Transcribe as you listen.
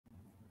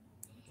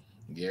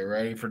Get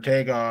ready for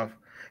takeoff.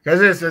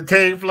 Because it's a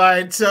take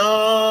flight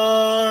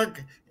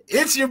talk.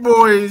 It's your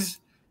boys,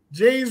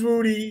 James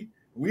Wudi.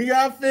 We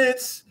got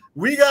Fitz.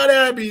 We got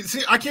Abby.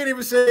 See, I can't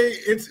even say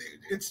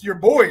it's your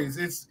boys.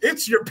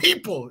 It's your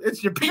people.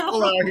 It's your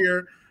people out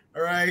here.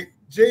 All right.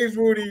 James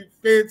Wudi,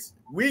 Fitz.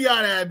 We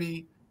got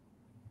Abby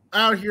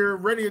out here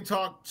ready to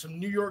talk some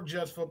New York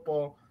Jets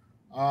football.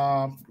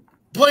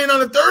 Playing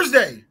on a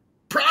Thursday.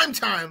 Prime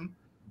time.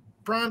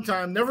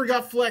 Never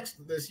got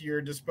flexed this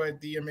year despite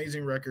the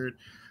amazing record.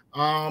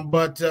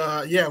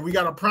 Yeah, we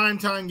got a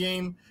primetime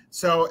game.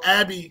 So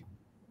Abby,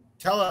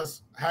 tell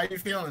us how you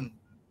feeling.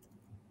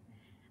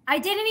 I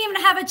didn't even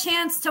have a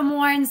chance to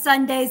mourn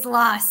Sunday's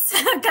loss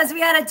because we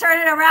had to turn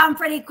it around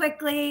pretty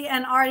quickly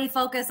and already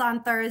focus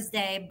on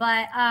Thursday.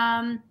 But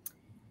I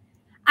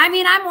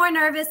mean, I'm more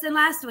nervous than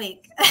last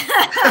week.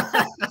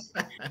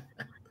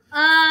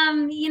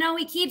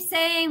 We keep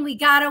saying we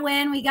gotta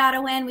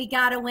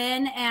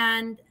win,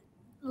 and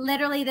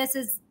literally this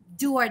is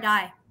do or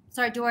die. It's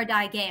our do or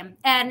die game.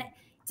 And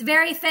it's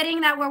very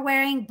fitting that we're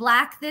wearing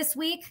black this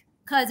week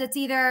because it's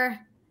either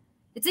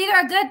a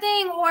good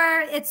thing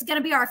or it's going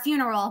to be our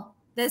funeral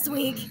this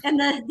week and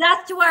the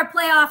death to our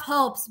playoff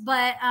hopes.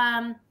 But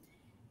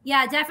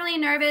yeah, definitely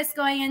nervous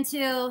going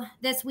into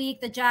this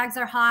week. The Jags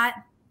are hot.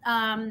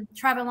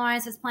 Trevor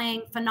Lawrence is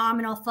playing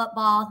phenomenal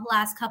football the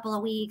last couple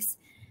of weeks.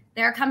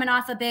 They're coming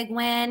off a big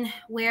win.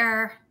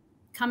 We're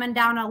coming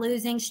down a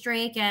losing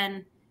streak,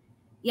 and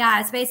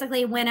yeah, it's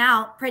basically win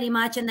out pretty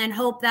much and then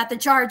hope that the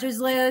Chargers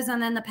lose and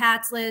then the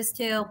Pats lose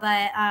too.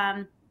 But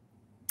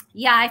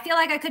yeah, I feel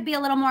like I could be a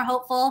little more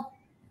hopeful.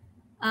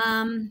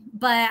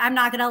 But I'm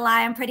not going to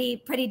lie. I'm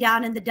pretty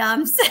down in the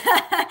dumps.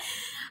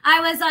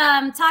 I was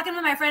talking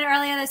with my friend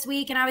earlier this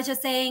week, and I was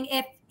just saying,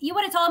 if you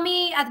would have told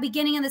me at the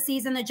beginning of the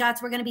season the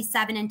Jets were going to be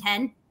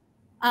 7-10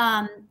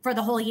 for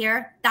the whole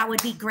year, that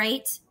would be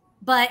great.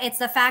 But it's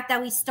the fact that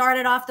we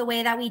started off the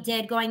way that we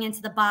did going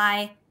into the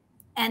bye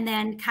and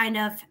then kind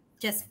of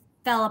just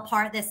fell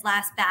apart this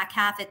last back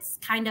half. It's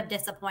kind of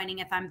disappointing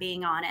if I'm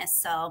being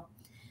honest. So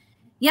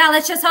yeah,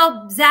 let's just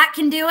hope Zach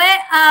can do it.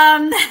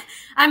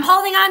 I'm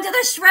holding on to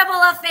the shrivel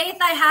of faith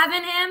I have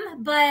in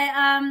him,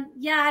 but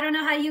yeah, I don't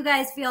know how you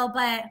guys feel,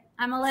 but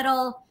I'm a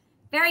little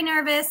very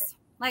nervous.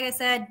 Like I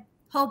said,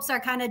 hopes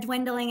are kind of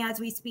dwindling as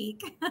we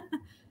speak.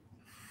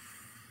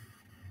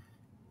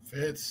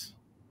 Fitz.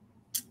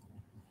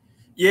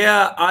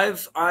 Yeah,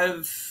 I've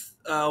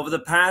over the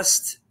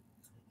past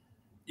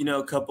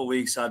couple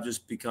weeks, I've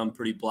just become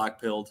pretty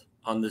black-pilled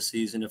on this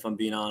season, if I'm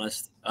being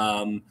honest.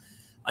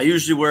 I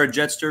usually wear a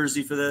Jets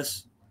jersey for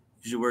this.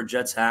 Usually wear a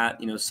Jets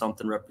hat,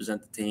 something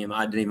represent the team.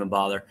 I didn't even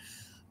bother.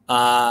 We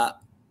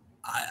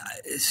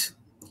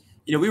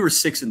were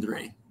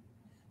 6-3,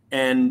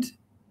 and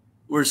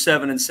we're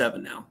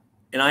 7-7 now.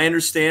 And I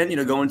understand,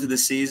 going into the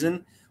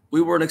season,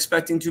 we weren't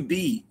expecting to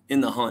be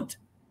in the hunt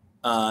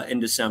in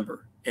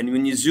December. And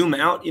when you zoom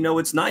out,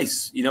 it's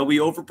nice. We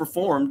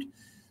overperformed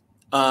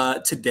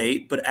to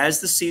date, but as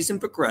the season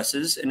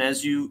progresses and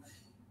as you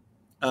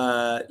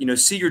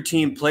see your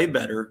team play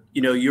better,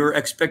 your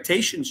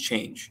expectations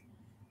change.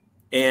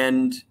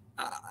 And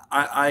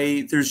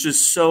there's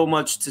just so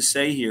much to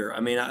say here. I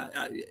mean,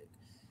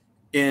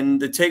 in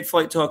the Take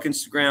Flight Talk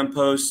Instagram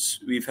posts,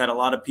 we've had a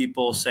lot of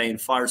people saying,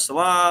 fire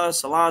Salah,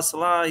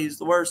 he's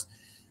the worst.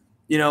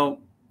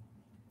 I'm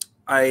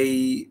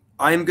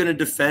going to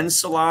defend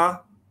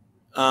Salah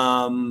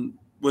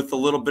with a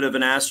little bit of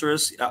an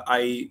asterisk.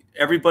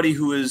 Everybody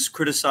who has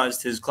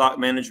criticized his clock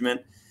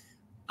management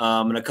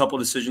and a couple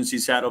of decisions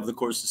he's had over the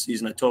course of the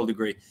season, I totally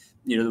agree.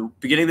 The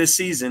beginning of this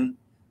season,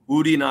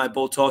 Wudi and I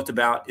both talked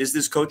about, is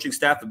this coaching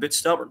staff a bit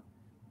stubborn?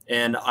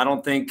 And I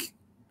don't think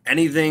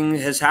anything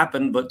has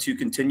happened but to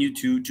continue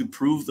to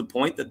prove the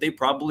point that they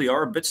probably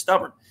are a bit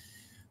stubborn.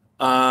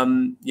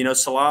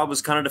 Salah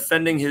was kind of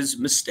defending his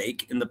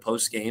mistake in the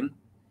post game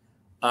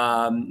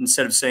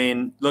instead of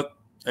saying, look,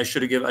 I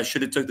should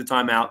have took the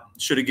time out,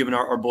 should have given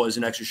our boys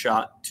an extra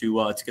shot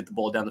to get the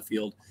ball down the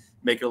field,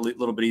 make it a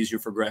little bit easier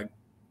for Greg.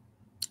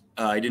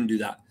 I didn't do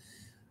that.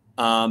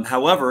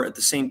 However, at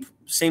the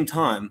same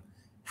time,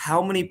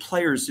 how many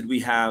players did we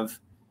have?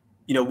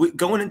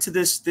 Going into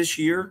this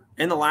year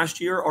and the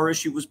last year, our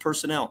issue was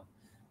personnel.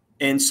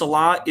 And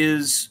Salah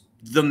is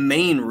the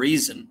main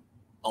reason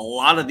a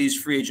lot of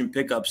these free agent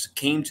pickups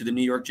came to the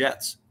New York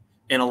Jets.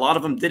 And a lot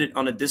of them did it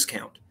on a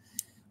discount.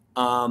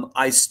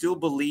 I still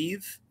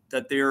believe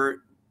that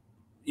they're,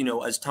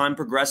 as time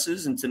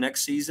progresses into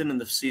next season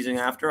and the season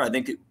after, I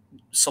think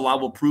Salah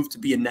will prove to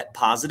be a net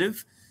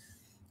positive.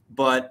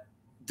 But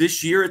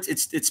this year,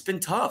 it's been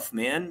tough,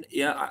 man.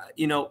 Yeah,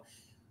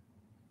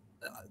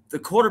 the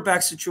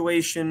quarterback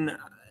situation,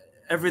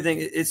 everything,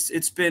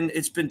 it's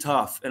been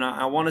tough. And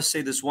I want to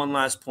say this one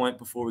last point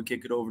before we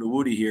kick it over to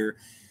Wudi here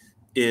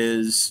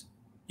is,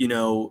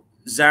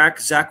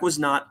 Zach was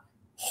not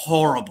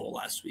horrible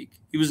last week.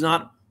 He was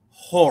not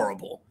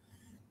horrible.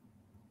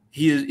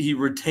 He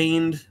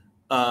retained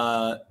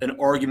an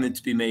argument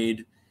to be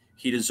made.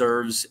 He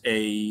deserves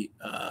a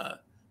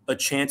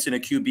chance in a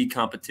QB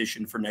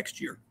competition for next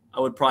year. I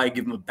would probably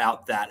give him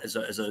about that as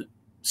a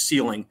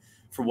ceiling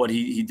for what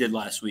he did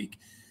last week.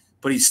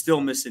 But he's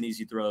still missing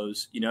easy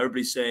throws. You know,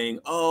 everybody's saying,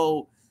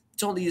 oh,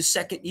 it's only his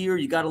second year.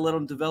 You got to let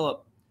him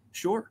develop.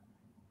 Sure.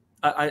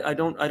 I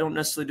don't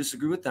necessarily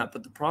disagree with that.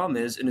 But the problem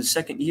is, in his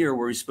second year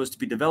where he's supposed to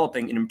be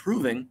developing and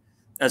improving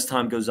as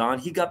time goes on,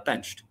 he got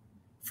benched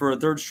for a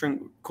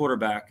third-string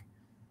quarterback.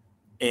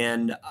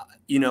 And,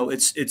 you know,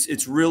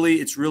 it's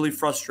really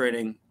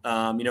frustrating.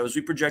 You know, as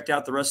we project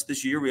out the rest of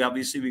this year, we got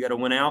to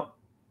win out.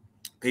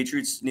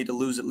 Patriots need to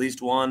lose at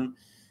least one,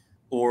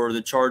 or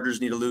the Chargers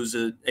need to lose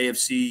an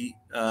AFC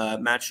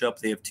matchup.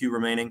 They have 2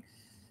 remaining.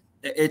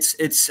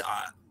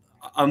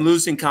 I'm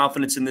losing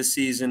confidence in this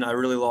season. I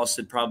really lost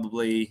it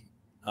probably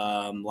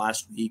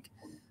last week,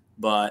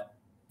 but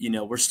you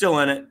know, we're still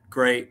in it.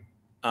 Great.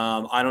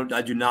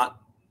 I do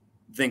not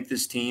think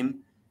this team,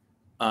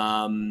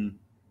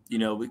 you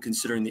know,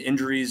 considering the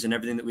injuries and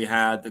everything that we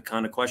had, the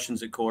kind of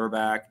questions at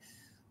quarterback,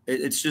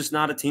 it's just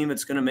not a team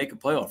that's going to make a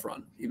playoff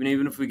run,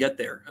 even if we get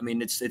there. I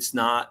mean, it's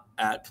not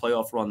at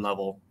playoff run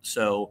level.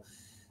 So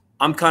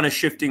I'm kind of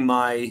shifting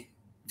my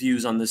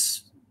views on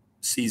this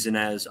season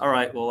as, all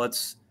right, well,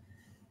 let's,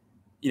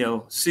 you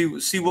know,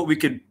 see what we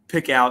could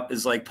pick out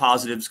as like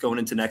positives going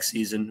into next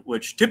season,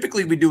 which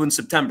typically we do in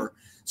September.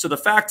 So the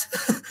fact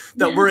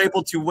that we're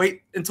able to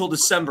wait until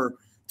December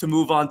to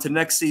move on to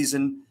next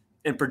season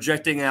and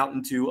projecting out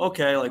into,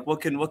 okay, like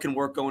what can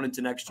work going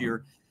into next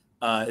year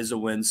is a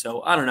win.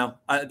 So I don't know.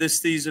 This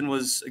season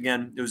was,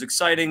 again, it was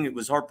exciting. It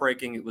was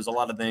heartbreaking. It was a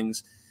lot of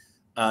things.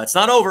 It's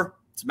not over.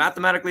 It's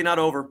mathematically not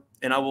over.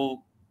 And I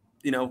will,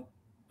 you know,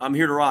 I'm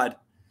here to ride.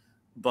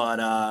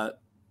 But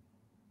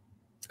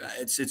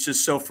it's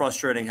just so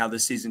frustrating how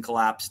this season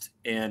collapsed.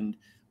 And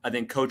I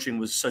think coaching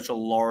was such a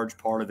large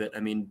part of it. I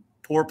mean,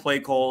 poor play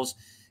calls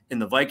in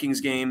the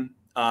Vikings game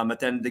at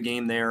the end of the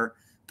game there,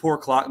 poor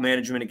clock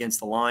management against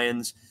the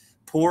Lions,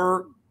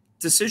 poor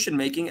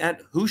decision-making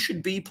at who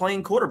should be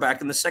playing quarterback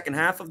in the second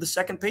half of the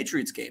second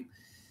Patriots game.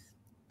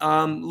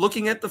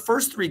 Looking at the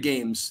first 3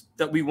 games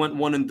that we went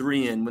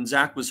 1-3 in when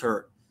Zach was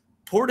hurt,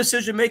 poor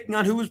decision-making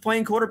on who was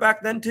playing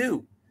quarterback then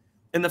too.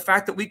 And the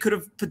fact that we could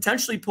have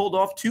potentially pulled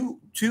off two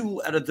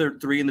out of the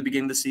 3 in the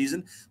beginning of the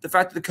season, the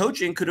fact that the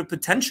coaching could have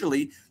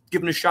potentially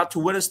given a shot to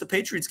win us the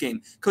Patriots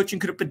game. Coaching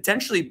could have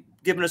potentially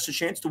given us a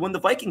chance to win the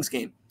Vikings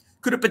game.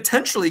 Could have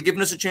potentially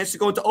given us a chance to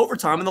go into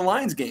overtime in the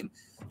Lions game.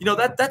 You know,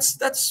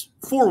 that's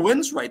 4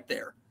 wins right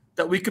there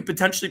that we could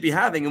potentially be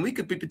having, and we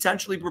could be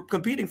potentially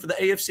competing for the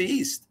AFC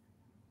East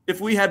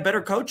if we had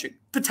better coaching,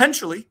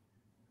 potentially.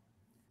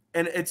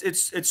 And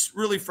it's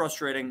really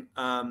frustrating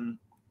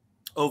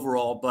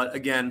overall. But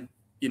again,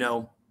 you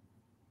know,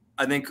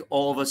 I think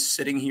all of us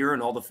sitting here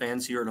and all the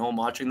fans here at home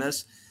watching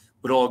this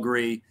would all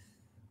agree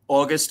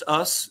August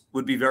us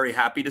would be very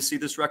happy to see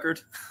this record.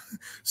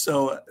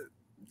 So,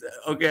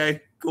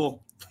 okay,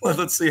 cool. Well,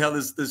 let's see how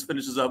this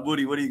finishes up.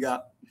 Wudi, what do you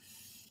got?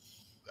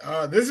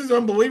 This is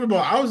unbelievable.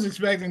 I was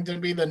expecting to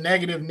be the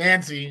negative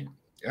Nancy,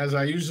 as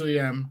I usually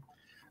am.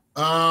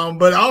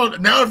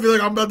 But now I feel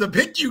like I'm about to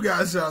pick you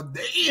guys up.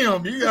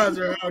 Damn, you guys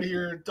are out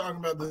here talking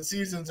about the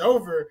season's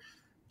over.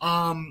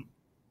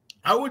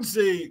 I would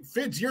say,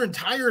 Fitz, your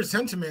entire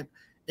sentiment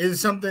is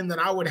something that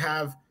I would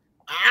have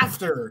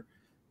after,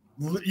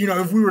 you know,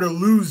 if we were to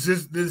lose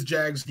this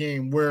Jags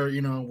game where,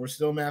 you know, we're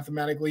still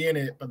mathematically in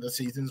it, but the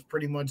season's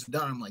pretty much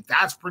done. Like,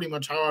 that's pretty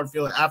much how I'd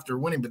feel after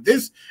winning. But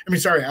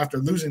after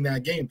losing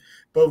that game.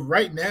 But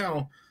right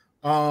now,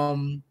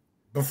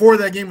 before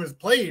that game was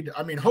played,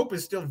 I mean, hope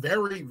is still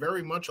very,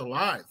 very much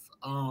alive.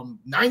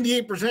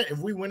 98%, if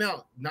we win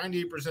out,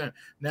 98%.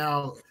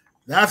 Now,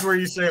 that's where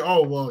you say,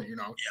 oh, well, you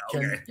know,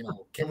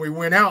 can we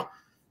win out?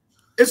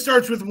 It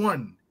starts with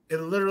 1.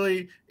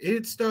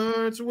 It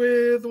starts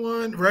with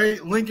 1,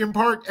 right? Lincoln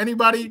Park,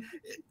 anybody?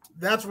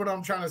 That's what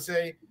I'm trying to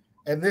say.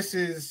 And this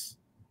is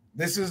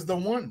the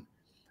one.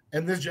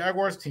 And this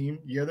Jaguars team,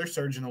 they're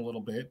surging a little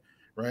bit,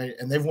 right?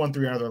 And they've won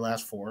 3 out of their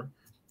last 4.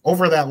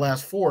 Over that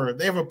last 4,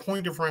 they have a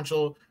point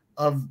differential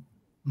of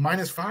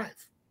 -5.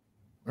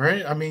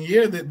 Right? I mean,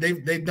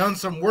 they've done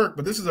some work,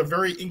 but this is a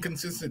very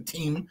inconsistent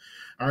team.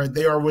 All right,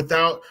 they are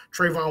without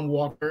Trayvon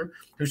Walker,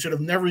 who should have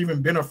never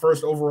even been a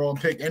first overall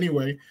pick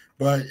anyway.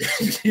 But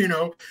you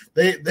know,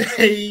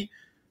 this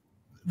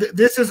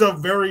is a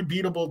very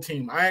beatable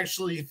team. I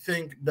actually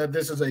think that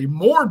this is a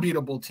more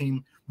beatable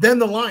team than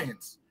the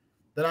Lions,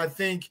 that I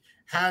think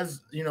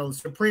has, you know,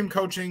 supreme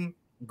coaching,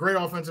 great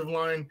offensive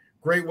line,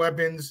 great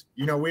weapons.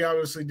 You know, we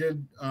obviously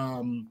did.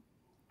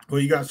 Well,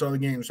 you guys saw the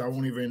game, so I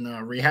won't even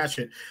rehash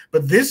it.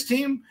 But this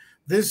team,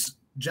 this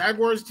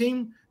Jaguars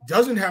team,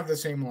 doesn't have the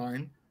same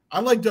line.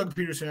 I like Doug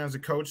Peterson as a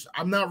coach.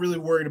 I'm not really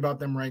worried about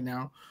them right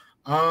now.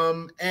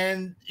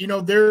 And, you know,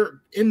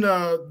 they're in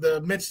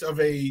the midst of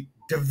a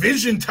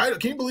division title.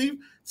 Can you believe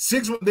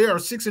they are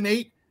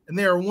 6-8, and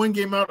they are 1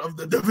 game out of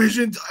the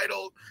division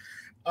title.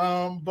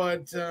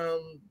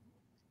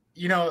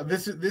 You know,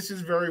 this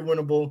is very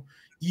winnable,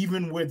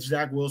 even with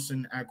Zach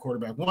Wilson at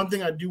quarterback. One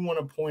thing I do want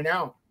to point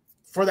out,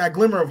 for that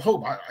glimmer of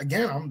hope,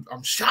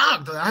 I'm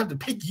shocked that I have to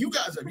pick you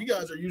guys up. You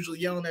guys are usually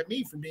yelling at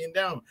me for being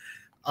down.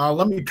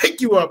 Let me pick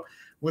you up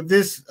with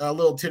this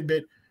little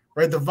tidbit.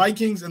 right? The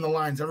Vikings and the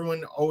Lions,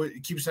 everyone always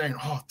keeps saying,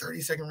 oh,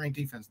 32nd ranked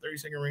defense,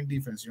 32nd ranked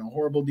defense,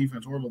 horrible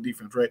defense,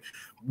 right?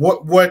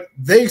 What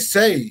they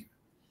say,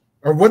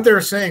 or what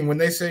they're saying when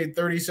they say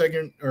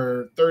 32nd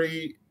or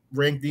 30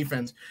 ranked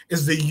defense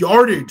is the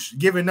yardage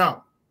given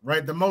up,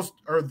 right? The most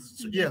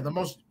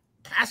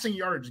passing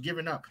yardage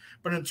given up.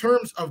 But in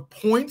terms of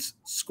points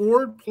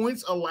scored,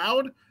 points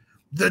allowed,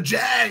 the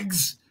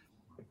Jags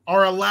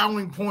are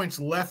allowing points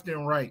left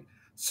and right.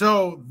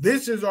 So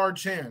this is our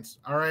chance,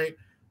 all right?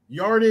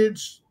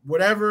 Yardage,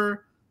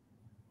 whatever,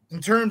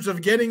 in terms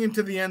of getting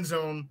into the end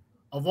zone,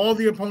 of all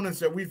the opponents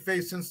that we've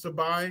faced since the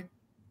bye,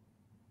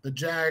 the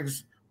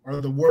Jags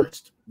are the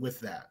worst with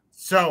that.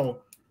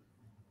 So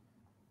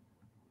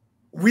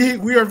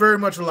we are very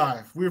much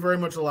alive. We're very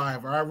much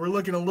alive. All right, we're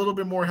looking a little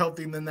bit more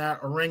healthy than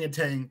that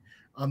orangutan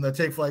on the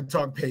Take Flight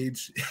Talk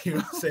page. You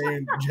know what I'm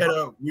saying?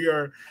 Jetta, we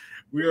are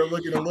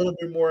looking a little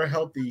bit more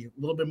healthy, a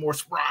little bit more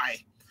spry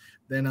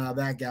than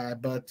that guy.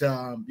 But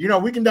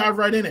we can dive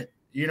right in it.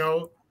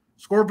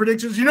 Score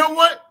predictions. You know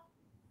what?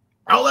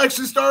 I'll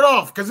actually start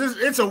off because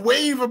it's a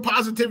wave of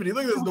positivity.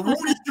 Look at this, the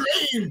Wudi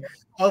train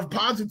of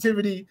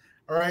positivity.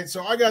 All right,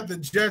 so I got the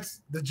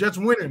Jets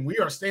winning. We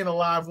are staying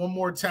alive one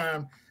more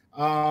time.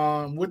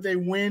 Would they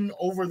win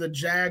over the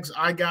Jags?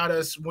 I got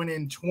us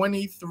winning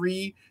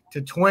 23-20.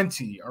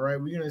 All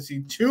right, we're gonna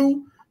see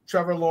 2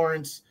 Trevor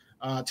Lawrence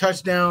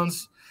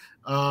touchdowns.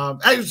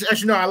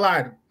 Actually, no, I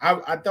lied.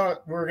 I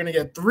thought we were gonna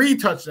get 3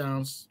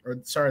 touchdowns, or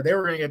sorry, they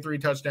were gonna get 3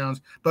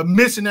 touchdowns, but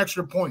miss an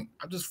extra point.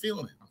 I'm just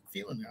feeling it.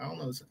 I don't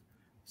know,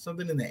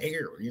 something in the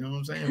air. You know what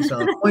I'm saying?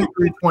 So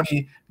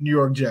 23-20 New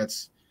York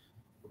Jets.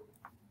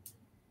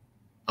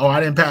 Oh, I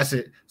didn't pass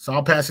it, so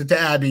I'll pass it to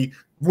Abby.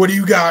 What do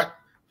you got?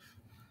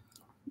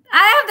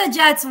 I have the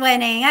Jets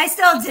winning. I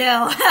still do.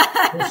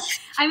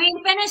 I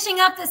mean,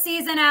 finishing up the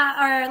season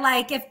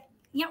if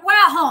we're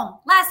at home,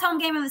 last home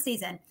game of the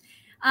season.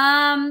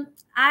 I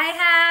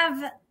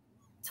have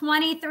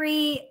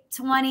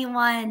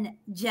 23-21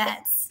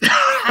 Jets.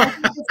 I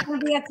think it's going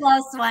to be a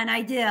close one.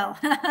 I do.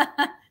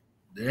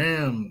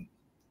 Damn.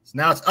 So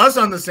now it's us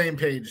on the same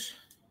page.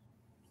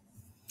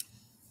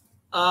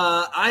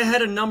 I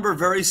had a number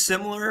very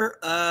similar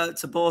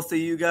to both of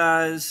you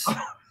guys.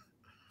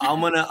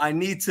 I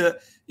need to,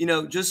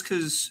 just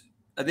because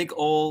I think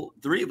all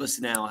 3 of us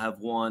now have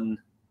one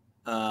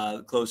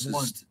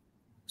closest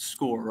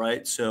score,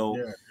 right? So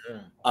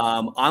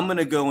I'm going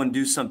to go and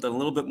do something a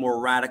little bit more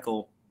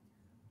radical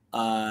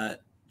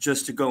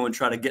just to go and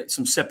try to get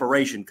some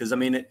separation. Because,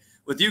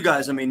 with you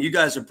guys, you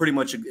guys are pretty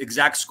much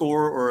exact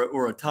score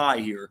or a tie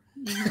here.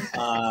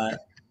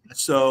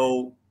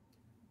 So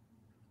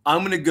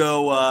I'm going to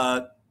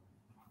go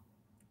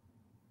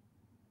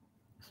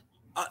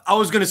I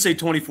was going to say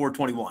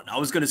 24-21. I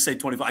was going to say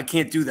 25. I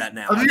can't do that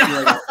now.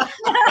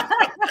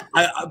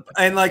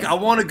 I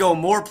want to go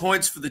more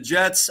points for the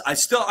Jets. I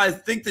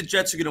think the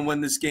Jets are going to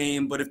win this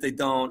game, but if they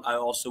don't, I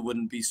also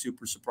wouldn't be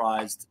super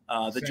surprised.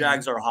 The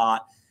Jags are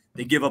hot.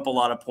 They give up a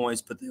lot of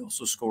points, but they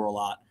also score a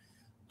lot.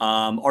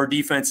 Our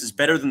defense is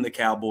better than the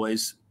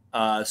Cowboys,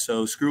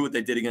 so screw what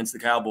they did against the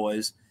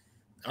Cowboys.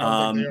 I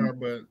don't think they are,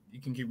 but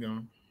you can keep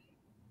going.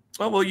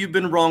 Well, you've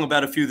been wrong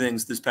about a few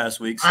things this past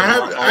week. So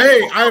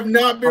I have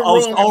not been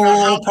wrong. I'll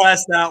roll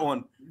past that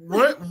one.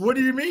 What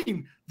do you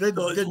mean? The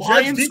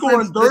Lions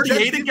scoring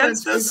 38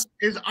 against us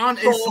is on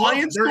a slump.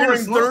 Lions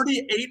scoring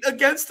 38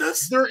 against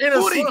us. They're in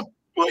a slump.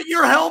 Put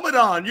your helmet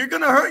on. You're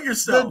going to hurt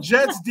yourself. The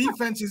Jets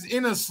defense is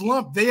in a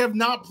slump. They have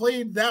not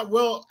played that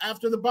well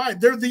after the bye.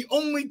 They're the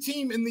only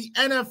team in the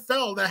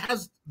NFL that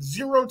has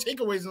 0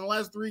 takeaways in the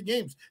last 3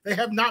 games. They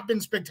have not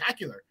been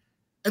spectacular.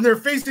 And they're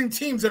facing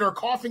teams that are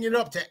coughing it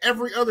up to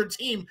every other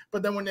team.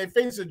 But then when they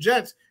face the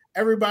Jets,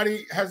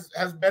 everybody has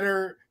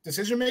better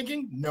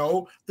decision-making?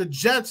 No, the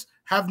Jets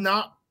have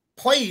not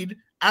played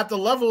at the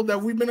level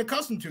that we've been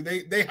accustomed to.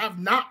 They have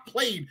not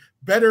played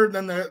better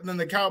than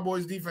the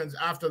Cowboys defense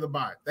after the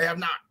bye. They have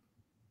not.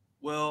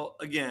 Well,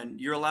 again,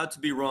 you're allowed to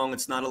be wrong.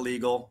 It's not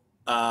illegal.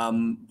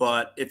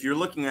 But if you're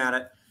looking at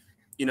it,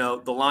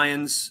 the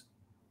Lions,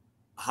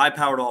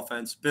 high-powered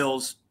offense,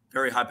 Bills,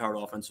 very high-powered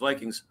offense,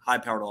 Vikings,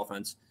 high-powered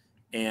offense.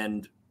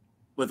 And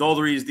with all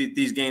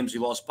these games, we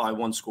lost by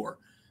 1 score.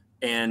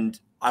 And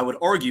I would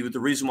argue the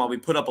reason why we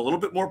put up a little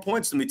bit more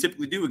points than we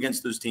typically do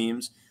against those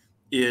teams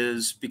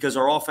is because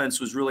our offense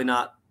was really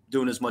not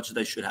doing as much as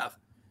they should have.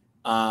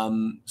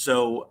 And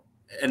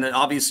then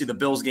obviously the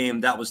Bills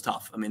game, that was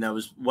tough. That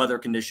was weather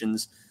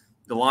conditions.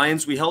 The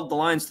Lions, we held the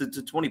Lions to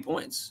 20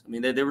 points.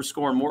 They were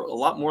scoring a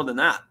lot more than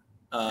that.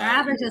 Their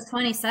average is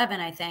 27,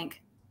 I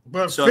think.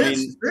 But so,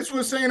 Fitz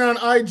was saying on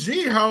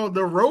IG how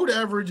the road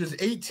average is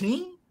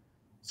 18.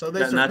 So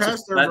they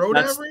surpassed their road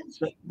average?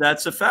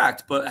 That's a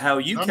fact. But how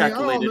you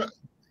calculated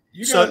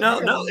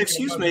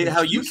excuse me,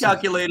 how you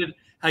calculated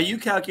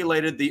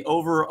the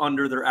over or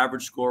under their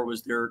average score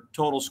was their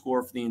total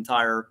score for the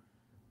entire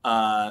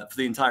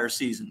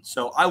season.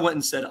 So I went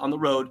and said on the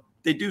road,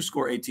 they do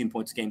score 18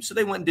 points a game. So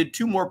they went and did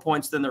 2 more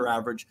points than their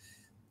average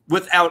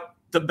without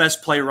the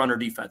best player on our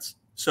defense.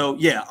 So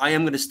yeah, I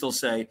am going to still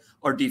say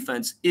our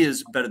defense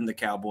is better than the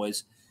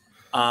Cowboys.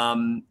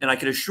 And I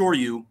can assure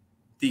you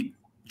the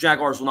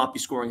Jaguars will not be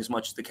scoring as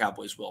much as the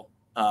Cowboys will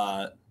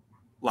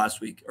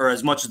last week, or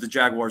as much as the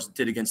Jaguars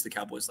did against the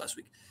Cowboys last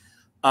week.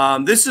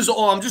 This is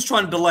all. I'm just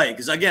trying to delay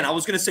because, again, I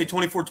was going to say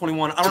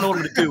 24-21. I don't know what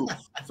I'm going to do.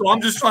 So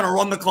I'm just trying to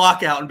run the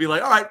clock out and be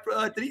like, all right,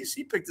 did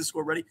he pick the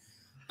score already?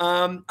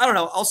 I don't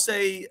know. I'll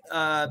say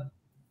I'm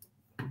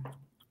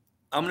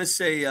going to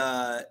say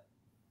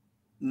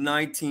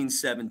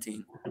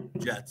 19-17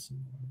 Jets.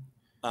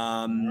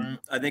 I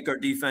think our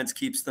defense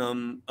keeps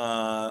them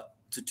to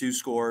 2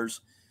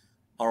 scores.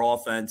 Our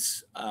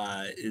offense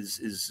is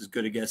as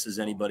good a guess as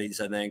anybody's,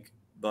 I think.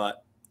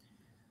 But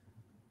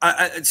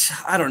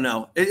I don't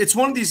know. It's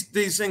one of these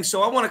things.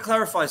 So I want to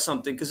clarify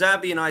something because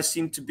Abby and I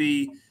seem to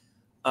be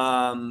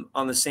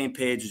on the same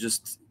page.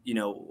 Just,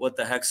 what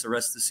the heck's the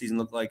rest of the season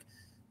look like?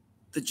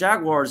 The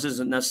Jaguars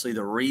isn't necessarily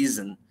the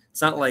reason.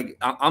 It's not like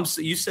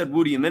you said,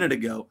 Wudi, a minute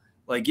ago.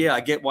 Like, yeah,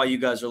 I get why you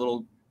guys are a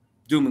little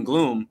doom and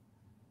gloom,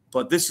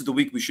 but this is the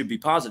week we should be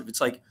positive.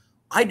 It's like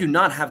I do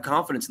not have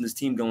confidence in this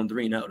team going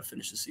 3-0 to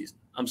finish the season.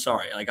 I'm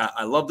sorry. Like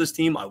I love this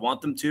team. I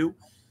want them to,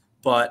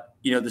 but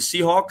the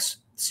Seahawks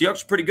are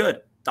pretty good.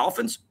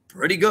 Dolphins,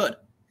 pretty good.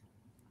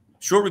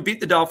 Sure, we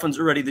beat the Dolphins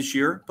already this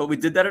year, but we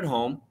did that at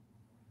home.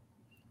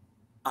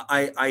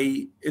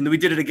 And we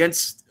did it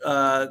against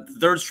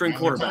third string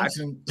quarterback.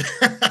 You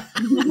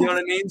know what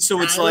I mean?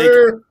 So it's like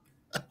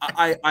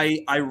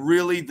I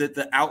really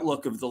the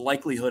outlook of the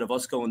likelihood of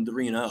us going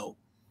 3-0.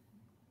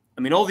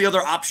 I mean, all the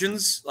other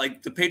options,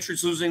 like the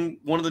Patriots losing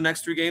one of the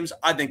next 3 games,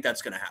 I think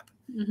that's going to happen.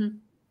 Mm-hmm.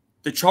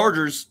 The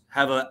Chargers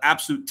have an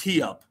absolute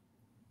tee-up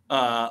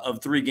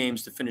of 3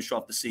 games to finish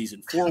off the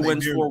season. 4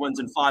 wins, 4 wins,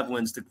 and 5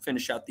 wins to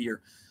finish out the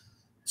year.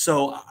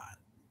 So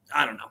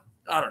I don't know.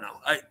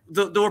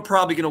 They're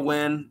probably going to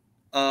win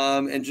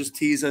and just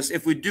tease us.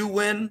 If we do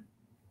win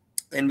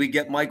and we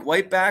get Mike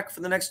White back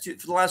for the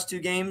last 2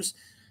 games,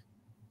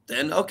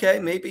 then okay,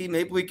 maybe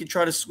we could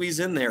try to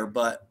squeeze in there.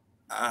 But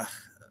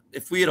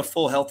if we had a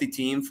full healthy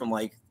team from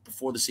like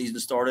before the season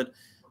started,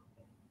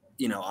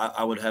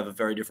 I would have a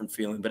very different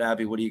feeling. But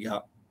Abby, what do you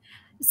got?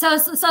 So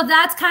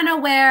that's kind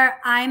of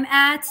where I'm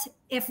at.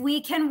 If we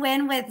can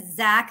win with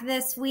Zach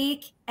this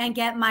week and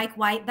get Mike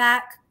White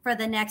back for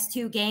the next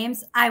 2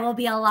 games, I will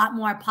be a lot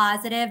more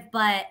positive.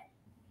 But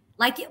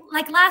like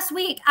last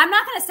week, I'm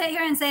not going to sit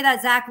here and say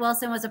that Zach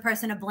Wilson was a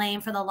person to blame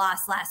for the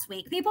loss last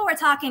week. People were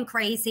talking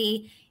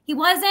crazy. He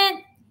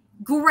wasn't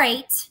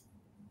great,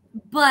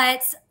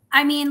 but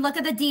I mean, look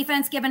at the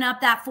defense giving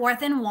up that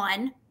 4th and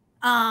 1.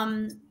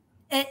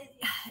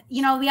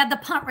 We had the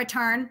punt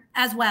return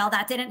as well.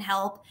 That didn't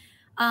help.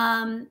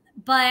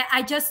 But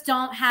I just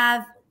don't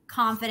have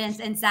confidence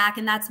in Zach,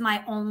 and that's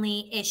my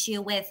only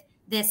issue with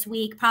this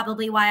week,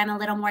 probably why I'm a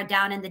little more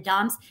down in the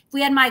dumps. If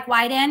we had Mike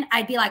White in,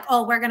 I'd be like,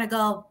 oh, we're going to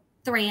go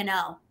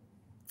 3-0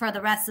 for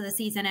the rest of the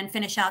season and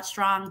finish out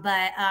strong.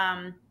 But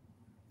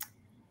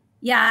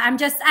yeah,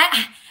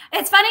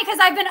 it's funny because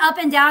I've been up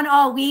and down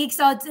all week.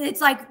 So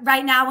it's like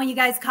right now when you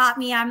guys caught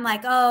me, I'm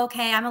like, oh,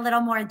 okay, I'm a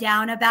little more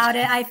down about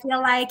it. I feel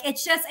like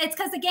it's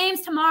because the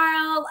game's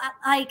tomorrow.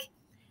 Like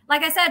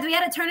I said, we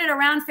had to turn it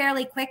around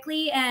fairly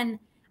quickly. And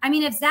I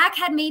mean, if Zach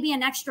had maybe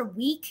an extra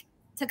week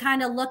to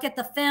kind of look at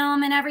the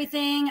film and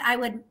everything, I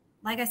would,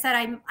 like I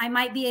said, I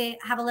might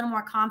have a little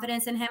more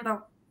confidence in him.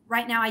 But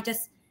right now, I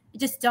just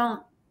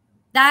don't.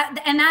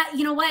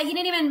 You know what? He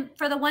didn't even,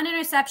 for the 1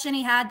 interception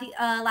he had the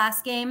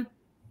last game,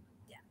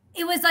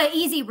 it was an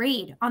easy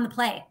read on the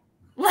play.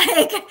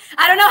 Like,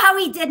 I don't know how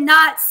he did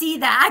not see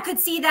that. I could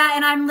see that,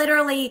 and I'm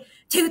literally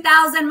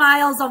 2,000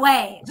 miles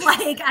away.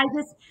 Like,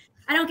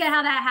 I don't get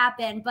how that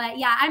happened. But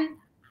yeah,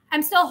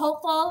 I'm still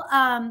hopeful.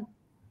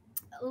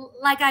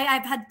 Like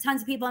I've had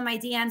tons of people in my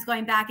DMs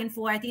going back and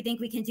forth. You think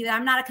we can do that?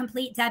 I'm not a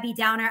complete Debbie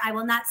Downer. I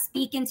will not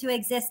speak into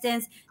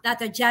existence that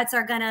the Jets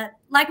are going to,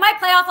 like, my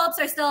playoff hopes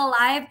are still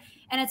alive.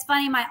 And it's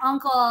funny, my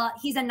uncle,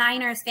 he's a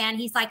Niners fan.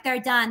 He's like, they're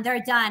done.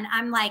 They're done.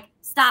 I'm like,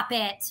 stop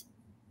it.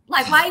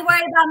 Like, why are you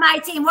worried about my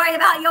team? Worry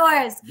about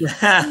yours.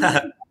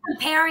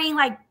 Comparing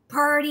like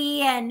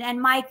Purdy and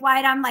Mike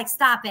White. I'm like,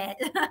 stop it.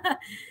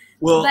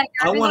 Well, but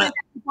I've been going back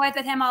and forth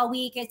with him all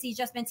week. He's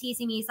just been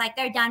teasing me. He's like,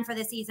 they're done for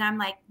the season. I'm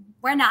like,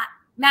 we're not.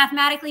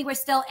 Mathematically, we're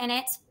still in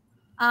it.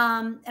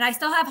 And I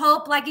still have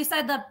hope. Like you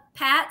said, the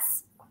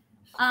Pats,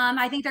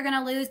 I think they're going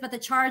to lose. But the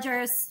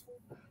Chargers,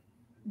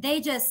 they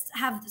just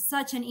have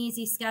such an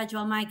easy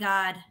schedule. My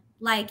God.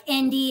 Like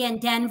Indy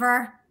and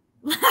Denver.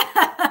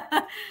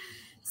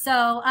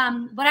 So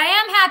what I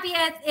am happy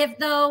if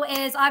though,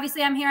 is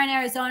obviously I'm here in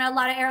Arizona. A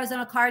lot of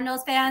Arizona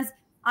Cardinals fans.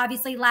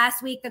 Obviously,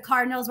 last week, the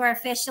Cardinals were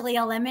officially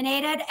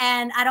eliminated,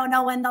 and I don't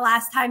know when the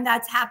last time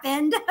that's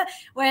happened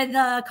where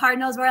the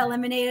Cardinals were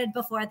eliminated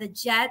before the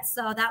Jets.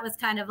 So that was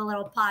kind of a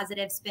little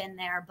positive spin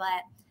there.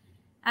 But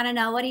I don't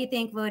know. What do you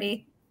think,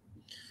 Wudi?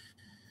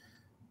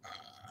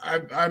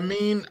 I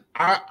mean,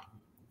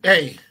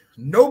 hey,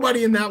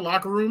 nobody in that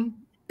locker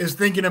room is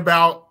thinking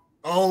about,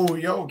 oh,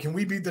 yo, can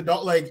we beat the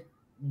Dolphins? Like,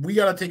 we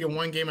got to take it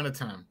one game at a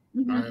time.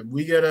 Mm-hmm.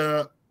 We got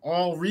to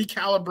all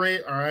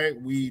recalibrate. All right,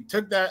 we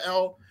took that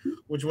L,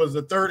 which was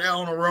the third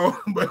L in a row,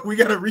 but we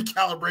got to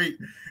recalibrate,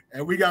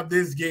 and we got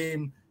this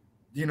game,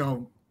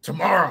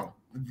 tomorrow.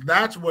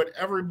 That's what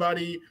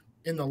everybody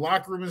in the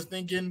locker room is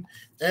thinking,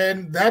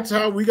 and that's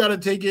how we got to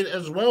take it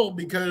as well,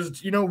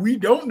 because we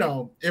don't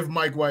know if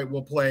Mike White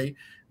will play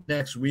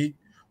next week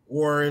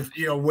or if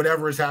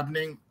whatever is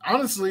happening.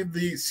 Honestly,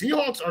 the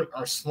Seahawks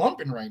are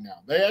slumping right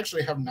now. They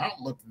actually have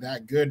not looked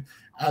that good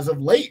as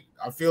of late.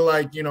 I feel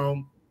like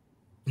Geno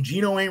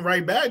ain't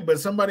right back, but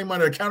somebody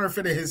might have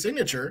counterfeited his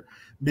signature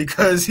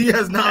because he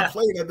has not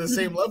played at the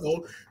same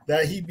level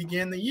that he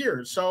began the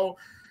year. So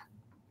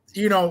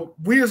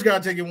we just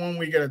gotta take it one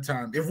week at a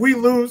time. If we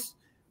lose,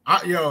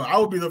 I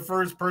will be the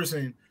first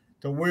person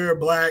to wear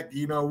black.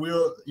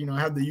 We'll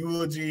have the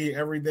eulogy,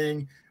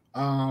 everything.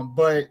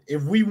 But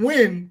if we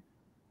win,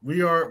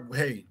 we're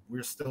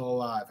still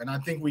alive, and I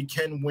think we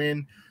can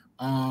win.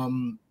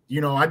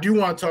 I do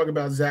want to talk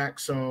about Zach,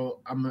 so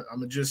I'm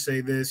gonna just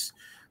say this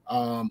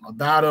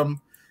about him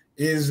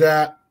is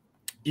that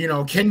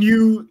can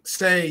you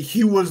say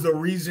he was the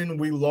reason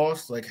we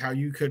lost? Like how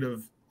you could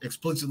have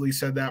explicitly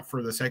said that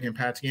for the second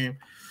Pats game?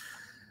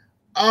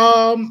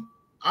 I'm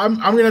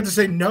gonna have to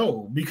say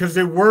no, because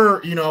there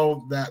were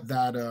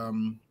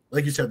that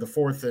like you said, the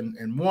 4th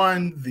and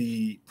 1,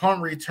 the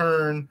punt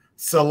return,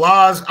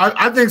 Salah's.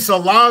 I think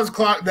Salah's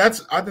clock. I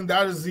think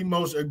that is the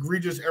most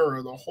egregious error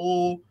of the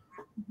whole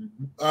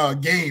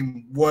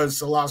game was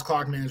Salah's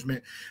clock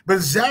management.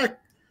 But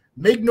Zach,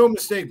 make no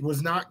mistake,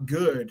 was not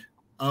good.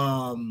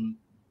 Almost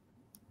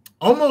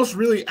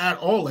really at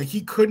all. Like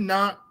he could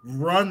not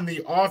run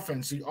the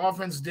offense. The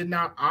offense did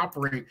not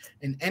operate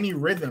in any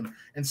rhythm.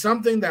 And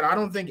something that I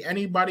don't think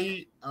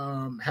anybody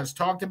has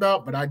talked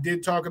about, but I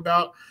did talk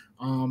about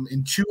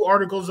in 2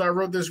 articles I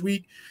wrote this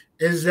week,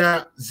 is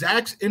that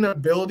Zach's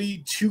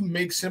inability to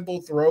make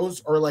simple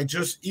throws or like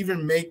just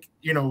even make,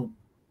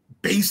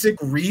 basic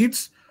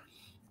reads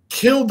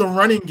killed the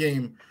running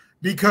game.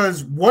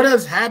 Because what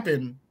has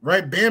happened,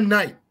 right? Bam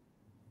Knight,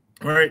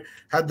 right,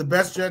 had the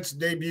best Jets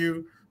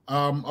debut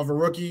of a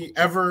rookie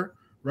ever,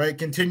 right?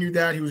 Continued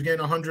that. He was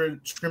getting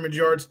 100 scrimmage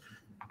yards.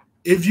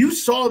 If you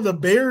saw the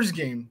Bears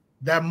game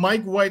that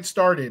Mike White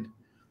started,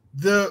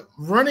 the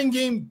running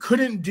game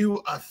couldn't do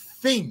a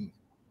thing.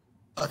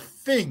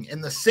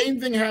 And the same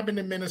thing happened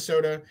in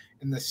Minnesota,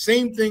 and the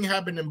same thing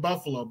happened in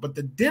Buffalo. But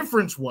the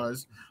difference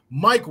was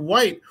Mike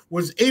White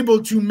was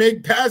able to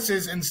make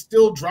passes and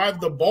still drive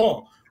the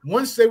ball.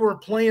 Once they were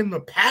playing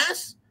the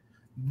pass,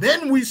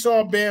 then we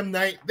saw Bam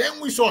Knight.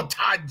 Then we saw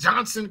Todd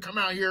Johnson come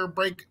out here,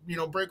 break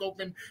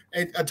open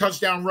a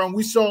touchdown run.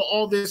 We saw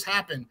all this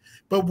happen.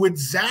 But with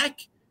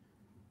Zach,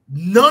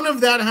 none of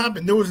that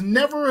happened. There was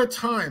never a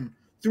time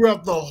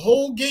throughout the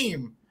whole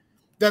game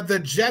that the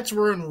Jets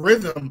were in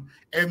rhythm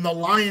and the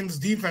Lions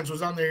defense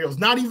was on their heels.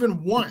 Not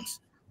even once.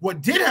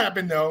 What did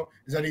happen, though,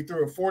 is that he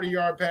threw a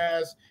 40-yard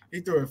pass.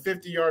 He threw a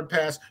 50-yard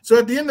pass. So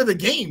at the end of the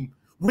game,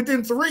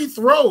 within 3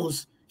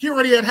 throws, he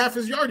already had half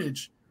his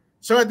yardage.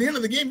 So at the end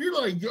of the game, you're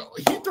like, yo,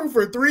 he threw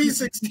for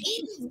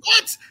 316.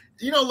 What?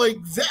 Like,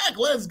 Zach,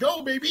 let's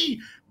go, baby.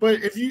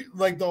 But if you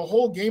like the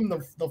whole game,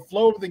 the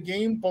flow of the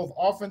game, both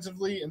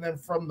offensively and then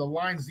from the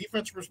Lions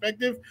defense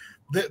perspective,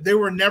 they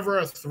were never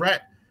a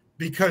threat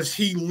because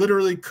he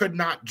literally could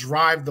not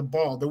drive the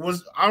ball.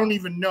 I don't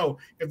even know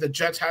if the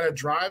Jets had a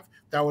drive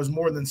that was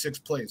more than 6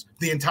 plays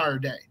the entire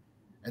day.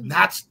 And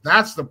that's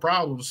the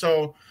problem.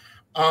 So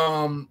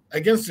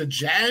against the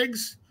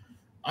Jags,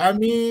 I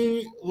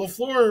mean,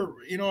 LaFleur,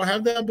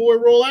 have that boy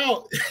roll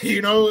out.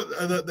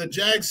 The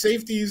Jags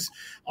safeties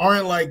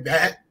aren't like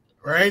that,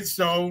 right?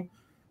 So,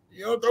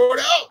 throw it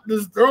out.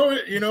 Just throw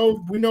it.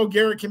 We know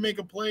Garrett can make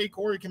a play.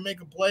 Corey can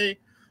make a play,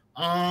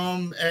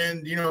 and,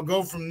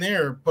 go from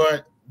there.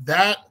 But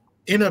that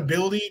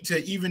inability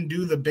to even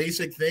do the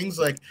basic things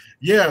like,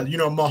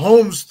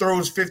 Mahomes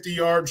throws 50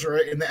 yards,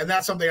 right? And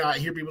that's something I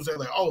hear people say,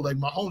 like, oh, like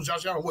Mahomes,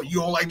 Josh Allen. What, you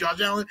don't like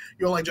Josh Allen?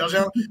 You don't like Josh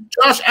Allen?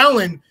 Josh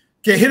Allen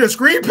can hit a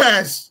screen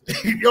pass.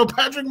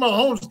 Patrick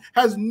Mahomes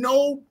has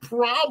no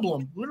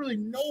problem, literally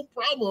no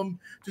problem,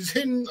 just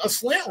hitting a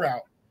slant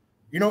route.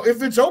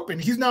 If it's open,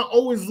 he's not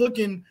always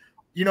looking,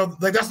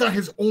 like that's not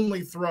his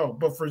only throw.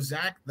 But for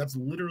Zach, that's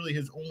literally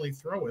his only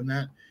throw, and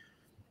that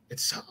it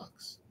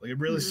sucks. Like it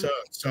really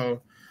sucks.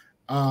 So,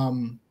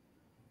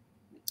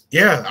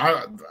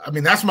 yeah, I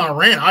mean that's my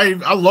rant.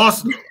 I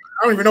lost.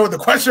 I don't even know what the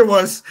question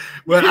was,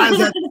 but I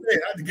had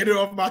to get it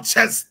off my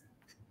chest.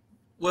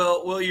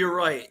 Well, you're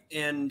right.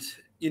 And,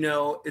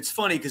 it's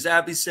funny because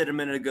Abby said a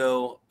minute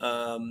ago,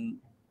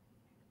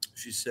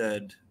 she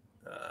said,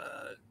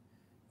 I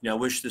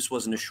wish this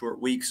wasn't a short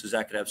week so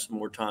Zach could have some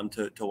more time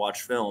to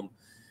watch film.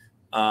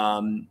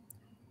 Not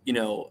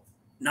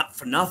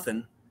for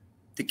nothing.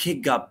 The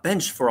kid got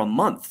benched for a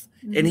month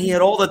and he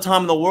had all the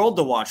time in the world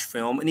to watch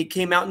film and he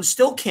came out and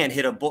still can't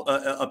hit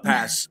a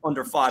pass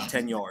under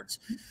 5-10 yards.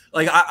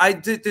 Like I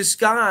did this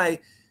guy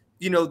 –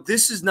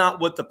 this is not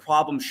what the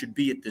problem should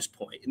be at this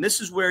point. And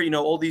this is where,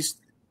 all these,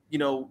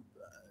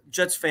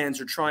 Jets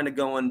fans are trying to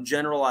go and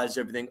generalize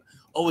everything.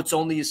 Oh, it's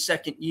only his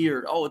second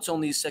year. Oh, it's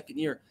only his second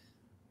year.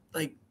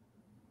 Like,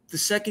 the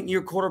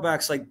second-year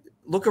quarterbacks, like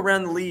look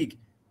around the league,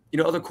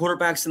 other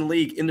quarterbacks in the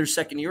league in their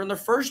second year and their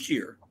first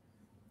year.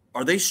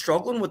 Are they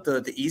struggling with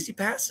the easy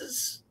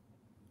passes?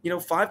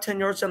 5-10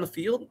 yards down the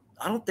field?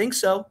 I don't think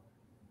so.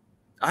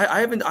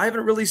 I haven't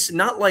really –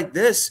 not like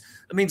this.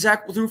 I mean,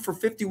 Zach threw for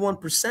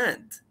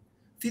 51%.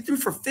 He threw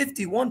for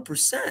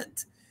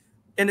 51%.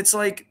 And it's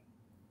like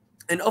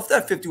 – and of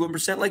that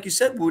 51%, like you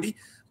said, Wudi,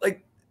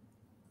 like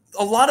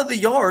a lot of the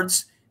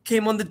yards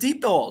came on the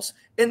deep balls.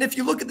 And if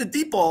you look at the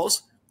deep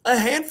balls, a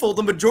handful,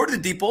 the majority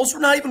of the deep balls were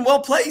not even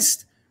well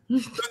placed.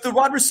 The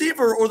wide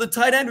receiver or the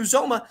tight end,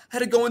 Uzoma, had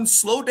to go and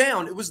slow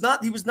down. He was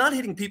not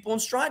hitting people in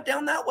stride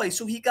down that way.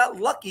 So he got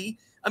lucky.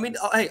 I mean,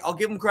 hey, I'll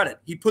give him credit.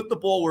 He put the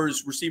ball where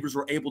his receivers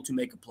were able to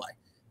make a play.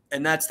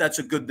 And that's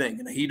a good thing.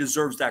 And he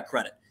deserves that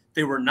credit.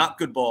 They were not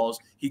good balls.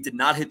 He did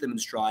not hit them in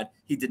stride.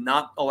 He did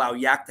not allow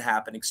yak to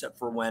happen except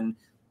for when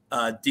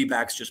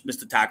D-backs just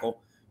missed a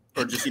tackle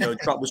or just,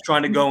 was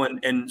trying to go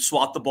and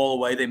swat the ball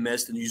away. They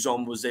missed, and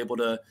Uzoma was able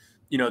to,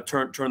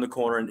 turn the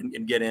corner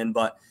and get in.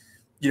 But,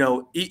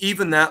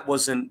 even that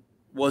wasn't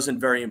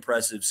very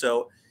impressive.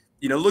 So,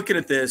 looking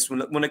at this,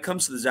 when it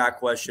comes to the Zach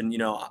question,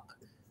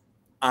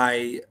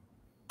 I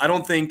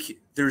don't think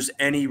there's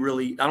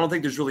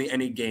really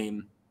any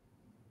game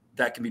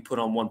that can be put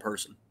on one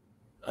person.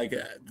 Like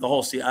the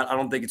whole season, I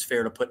don't think it's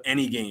fair to put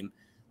any game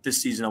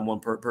this season on one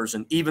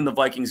person, even the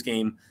Vikings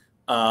game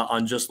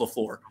on just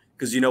LaFleur.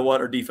 Because you know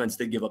what? Our defense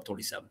did give up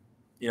 27,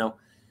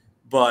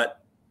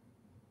 But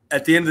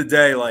at the end of the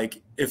day,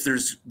 like if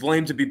there's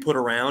blame to be put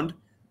around,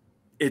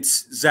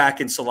 it's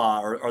Zach and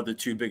Salah are the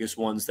two biggest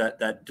ones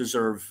that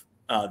deserve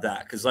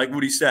that. Because like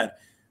Wudi said,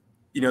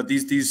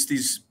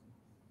 these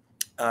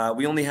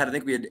we only had, I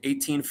think we had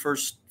 18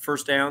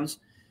 first downs.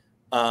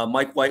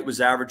 Mike White was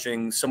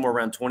averaging somewhere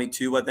around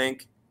 22, I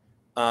think,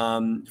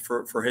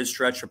 for his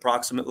stretch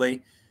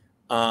approximately.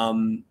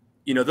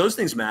 Those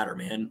things matter,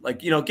 man. Like,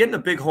 getting a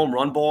big home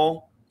run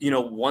ball,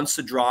 once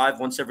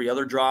every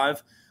other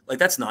drive, like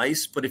that's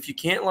nice. But if you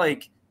can't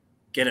like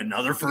get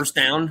another first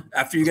down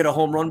after you get a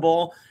home run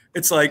ball,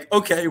 it's like,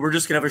 okay, we're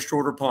just gonna have a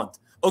shorter punt.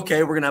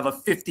 Okay, we're gonna have a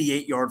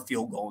 58-yard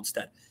field goal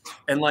instead.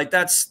 And like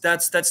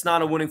that's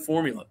not a winning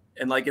formula.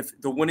 And like if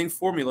the winning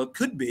formula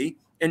could be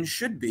and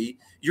should be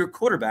your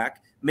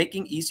quarterback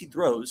making easy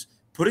throws,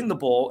 putting the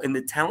ball in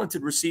the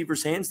talented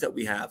receivers' hands that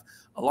we have.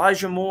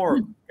 Elijah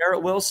Moore,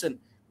 Garrett Wilson,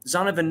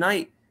 Zonovan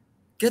Knight,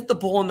 get the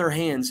ball in their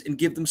hands and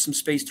give them some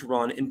space to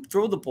run and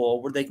throw the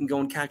ball where they can go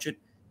and catch it,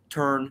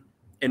 turn,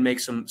 and make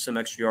some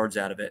extra yards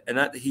out of it. And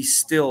that he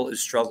still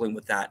is struggling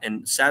with that.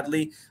 And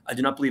sadly, I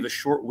do not believe a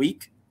short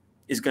week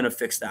is going to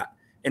fix that.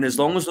 And as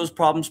long as those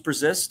problems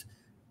persist,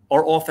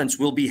 our offense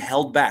will be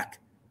held back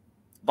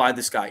by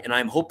this guy. And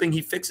I'm hoping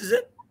he fixes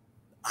it.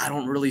 I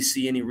don't really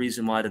see any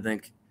reason why to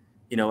think,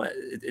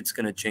 it's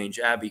going to change.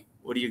 Abby,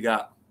 what do you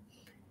got?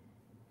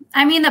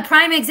 I mean, the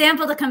prime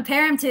example to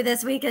compare him to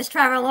this week is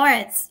Trevor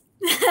Lawrence.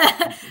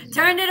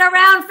 Turned it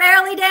around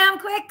fairly damn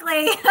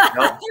quickly.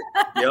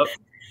 Yep.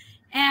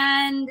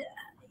 And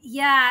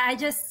yeah,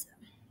 he's just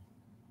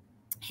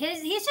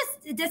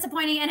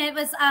disappointing. And it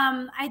was,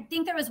 I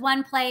think there was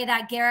one play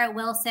that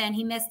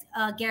he missed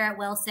Garrett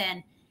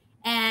Wilson.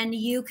 And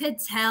you could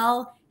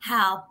tell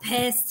how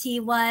pissed he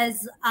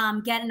was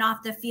getting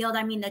off the field.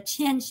 I mean, the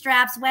chin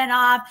straps went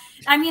off.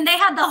 I mean, they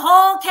had the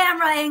whole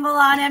camera angle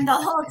on him, the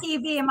whole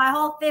TV, and my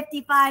whole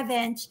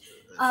 55-inch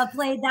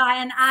played that.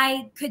 And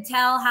I could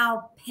tell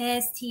how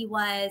pissed he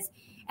was.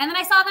 And then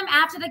I saw them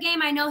after the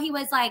game. I know he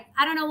was like,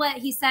 I don't know what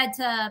he said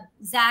to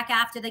Zach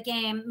after the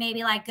game,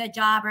 maybe like good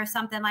job or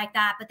something like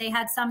that. But they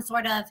had some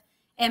sort of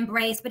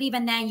embrace. But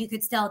even then, you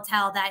could still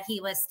tell that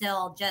he was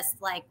still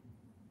just like,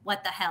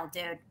 what the hell,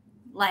 dude?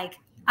 Like,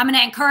 I'm going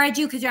to encourage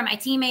you because you're my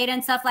teammate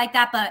and stuff like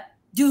that, but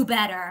do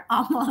better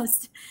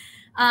almost.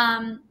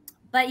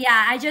 But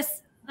yeah,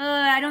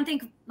 I don't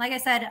think, like I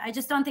said, I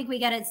just don't think we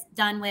get it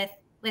done with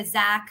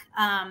Zach.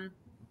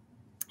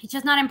 He's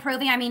just not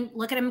improving. I mean,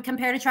 look at him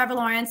compared to Trevor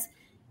Lawrence.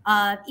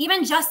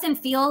 Even Justin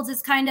Fields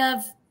is kind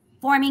of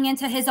forming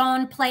into his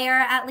own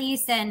player at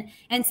least. And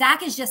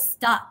Zach is just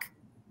stuck.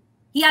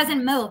 He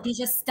hasn't moved. He's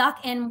just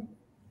stuck in,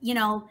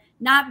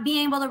 not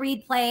being able to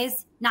read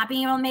plays, not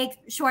being able to make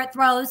short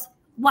throws,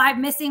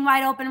 missing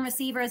wide open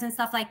receivers and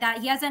stuff like that.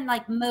 He hasn't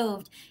like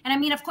moved. And I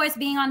mean, of course,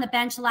 being on the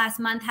bench last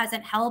month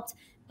hasn't helped.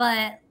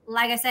 But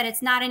like I said,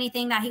 it's not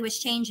anything that he was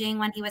changing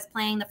when he was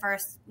playing the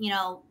first,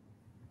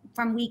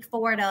 from week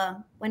 4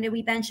 to when did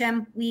we bench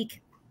him?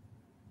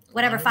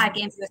 Whatever 5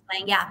 games he was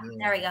playing. Yeah,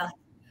 there we go.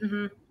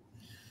 Mm-hmm.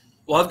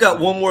 Well, I've got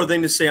one more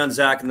thing to say on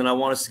Zach, and then I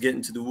want us to get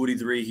into the Wudi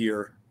 3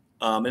 here.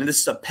 And this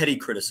is a petty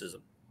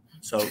criticism.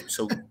 So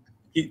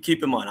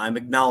keep in mind, I'm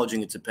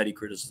acknowledging it's a petty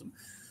criticism.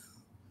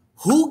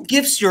 Who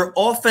gives your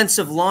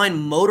offensive line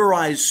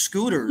motorized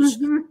scooters?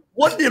 Mm-hmm.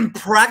 What an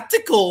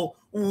impractical,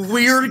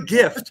 weird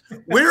gift.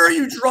 Where are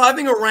you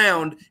driving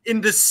around in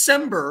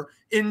December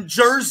in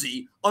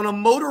Jersey on a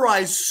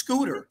motorized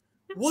scooter?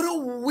 What a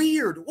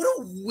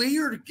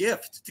weird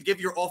gift to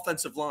give your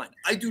offensive line.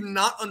 I do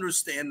not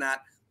understand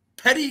that.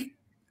 Petty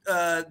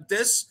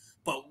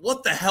but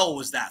what the hell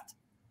was that?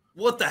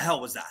 What the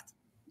hell was that?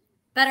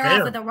 Better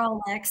off with a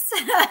Rolex.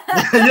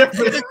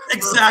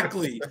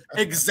 Exactly.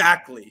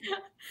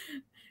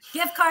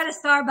 Gift card to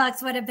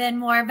Starbucks would have been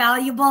more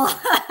valuable.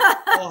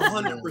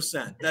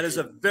 100%. That is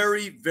a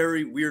very,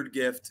 very weird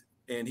gift,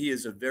 and he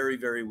is a very,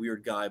 very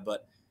weird guy.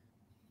 But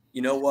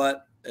you know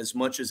what? As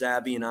much as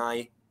Abby and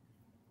I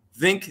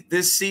think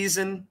this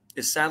season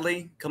is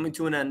sadly coming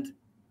to an end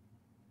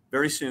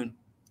very soon,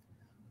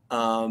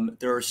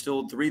 there are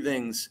still 3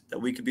 things that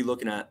we could be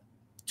looking at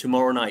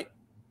tomorrow night.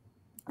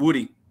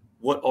 Wudi,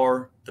 what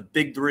are the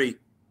big 3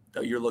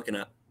 that you're looking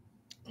at?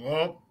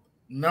 Well,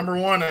 number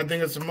 1, I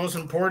think it's the most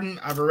important.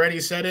 I've already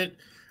said it.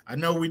 I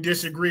know we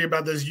disagree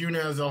about this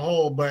unit as a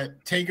whole,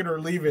 but take it or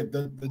leave it.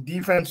 The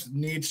defense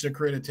needs to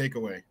create a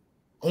takeaway.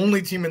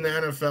 Only team in the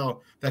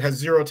NFL that has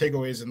 0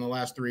 takeaways in the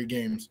last 3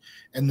 games.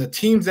 And the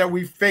teams that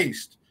we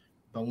faced,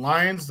 the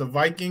Lions, the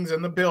Vikings,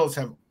 and the Bills,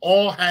 have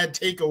all had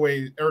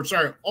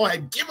all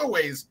had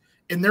giveaways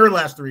in their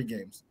last 3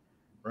 games.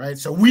 Right,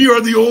 so we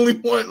are the only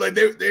one. Like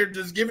they're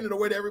just giving it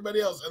away to everybody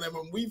else, and then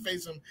when we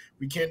face them,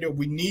 we can't do it.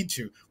 We need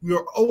to. We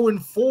are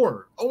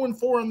 0-4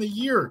 on the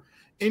year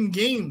in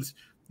games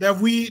that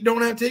we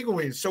don't have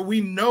takeaways. So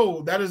we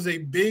know that is a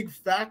big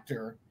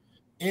factor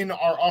in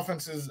our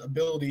offense's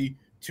ability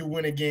to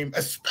win a game,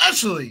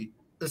 especially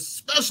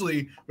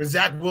with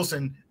Zach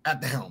Wilson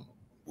at the helm.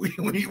 We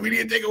need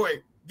a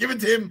takeaway. Give it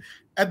to him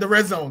at the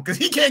red zone because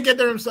he can't get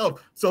there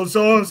himself. So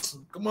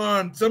come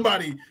on,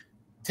 somebody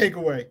take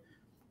away.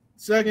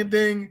 Second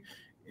thing,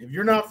 if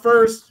you're not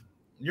first,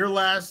 you're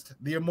last.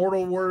 The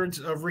immortal words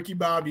of Ricky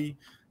Bobby.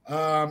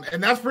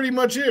 And that's pretty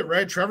much it,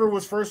 right? Trevor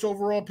was first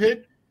overall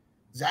pick.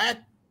 Zach,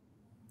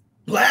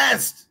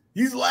 last.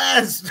 He's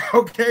last.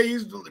 Okay.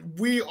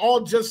 We all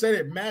just said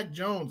it. Mac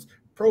Jones,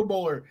 Pro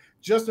Bowler.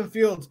 Justin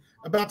Fields,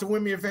 about to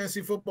win me a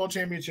fantasy football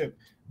championship.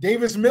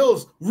 Davis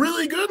Mills,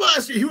 really good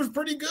last year. He was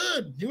pretty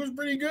good.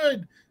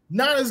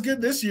 Not as good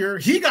this year.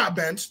 He got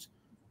benched,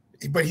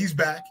 but he's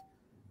back.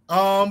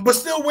 But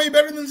still way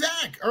better than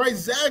Zach. All right,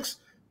 Zach's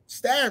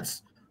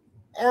stats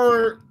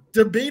are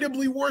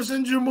debatably worse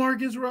than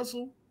Jamarcus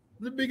Russell,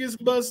 the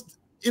biggest bust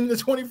in the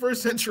 21st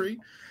century.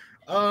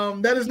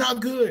 That is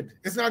not good.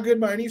 It's not good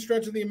by any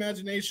stretch of the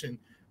imagination.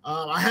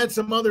 I had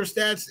some other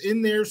stats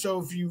in there, so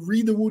if you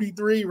read the Wudi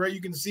 3, right, you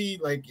can see,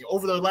 like,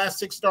 over the last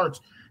 6 starts,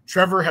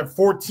 Trevor had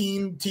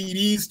 14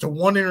 TDs to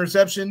 1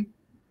 interception.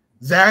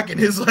 Zach, in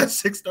his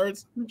last 6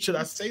 starts, should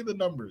I say the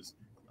numbers?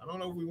 I don't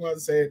know if we want to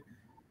say it.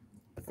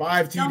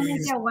 5 TDs. Don't make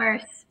it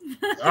worse.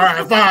 All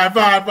right,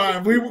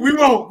 5. We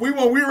won't. We're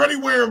already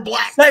wearing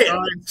black. Say it.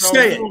 Right,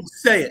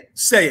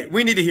 Say it.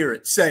 We need to hear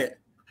it. Say it.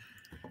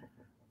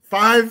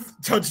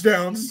 5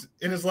 touchdowns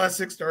in his last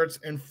 6 starts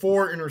and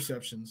 4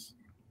 interceptions.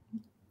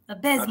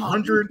 Abysmal.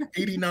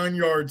 189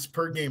 yards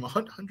per game.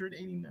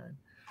 189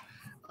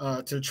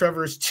 to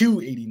Trevor's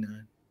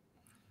 289.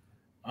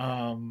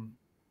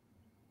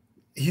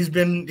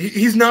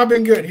 He's not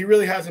been good. He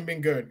really hasn't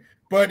been good.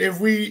 But if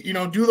we,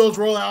 do those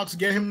rollouts,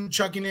 get him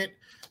chucking it,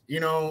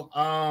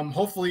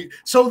 hopefully.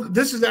 So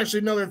this is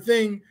actually another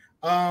thing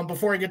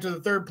before I get to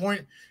the third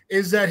point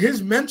is that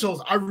his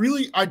mentals, I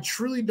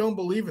truly don't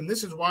believe, and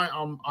this is why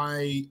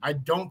I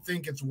don't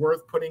think it's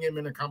worth putting him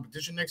in a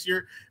competition next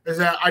year, is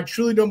that I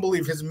truly don't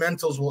believe his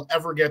mentals will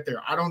ever get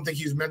there. I don't think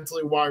he's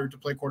mentally wired to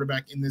play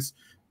quarterback in this,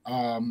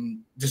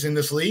 just in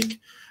this league.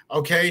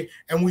 Okay.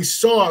 And we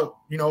saw,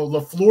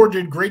 LaFleur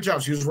did great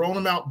jobs. He was rolling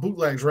them out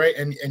bootlegs, right?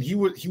 And he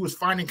was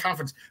finding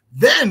confidence.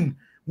 Then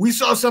we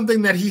saw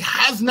something that he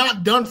has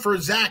not done for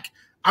Zach,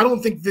 I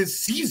don't think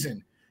this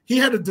season. He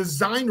had a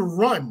designed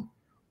run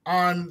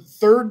on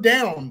 3rd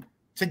down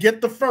to get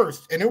the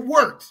first, and it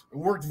worked. It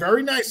worked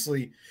very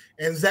nicely.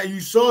 And that you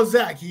saw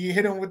Zach, he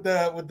hit him with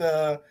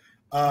the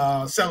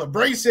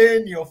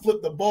celebration,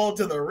 flip the ball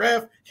to the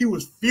ref. He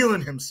was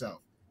feeling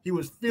himself.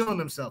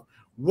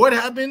 What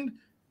happened?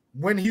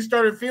 When he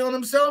started feeling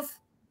himself,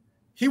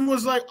 he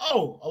was like,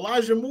 oh,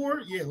 Elijah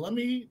Moore, yeah, let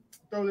me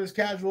throw this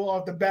casual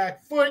off the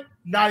back foot,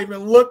 not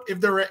even look if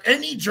there were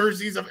any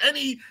jerseys of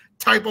any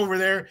type over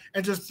there,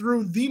 and just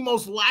threw the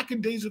most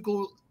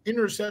lackadaisical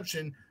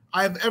interception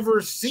I've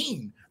ever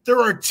seen. There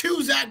are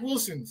 2 Zach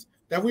Wilsons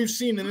that we've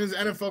seen in his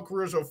NFL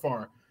career so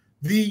far.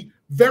 The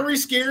very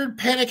scared,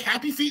 panic,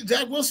 happy feet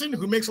Zach Wilson,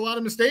 who makes a lot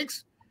of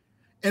mistakes,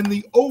 and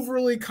the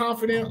overly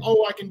confident,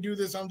 oh, I can do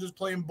this, I'm just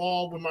playing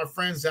ball with my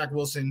friend Zach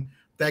Wilson,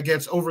 that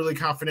gets overly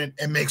confident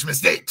and makes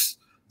mistakes.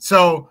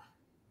 So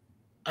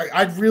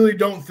I really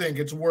don't think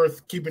it's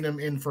worth keeping him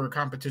in for a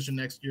competition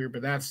next year,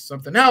 but that's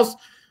something else.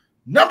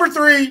 Number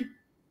 3,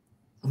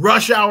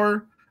 Rush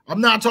Hour.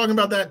 I'm not talking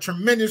about that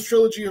tremendous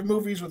trilogy of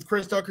movies with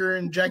Chris Tucker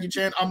and Jackie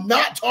Chan. I'm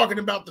not talking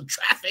about the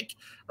traffic,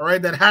 all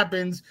right, that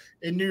happens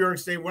in New York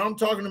State. What I'm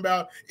talking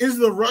about is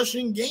the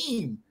rushing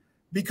game,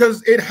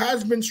 because it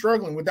has been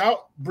struggling.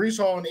 Without Breece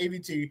Hall and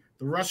AVT,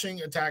 the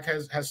rushing attack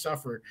has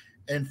suffered.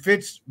 And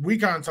Fitz, we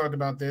kind of talked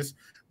about this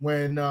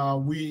when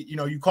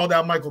you called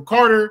out Michael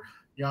Carter.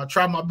 I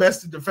tried my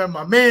best to defend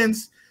my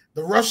mans.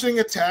 The rushing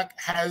attack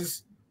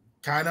has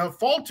kind of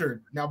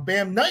faltered. Now,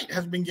 Bam Knight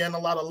has been getting a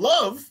lot of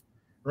love,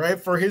 right,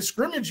 for his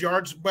scrimmage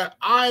yards, but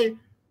I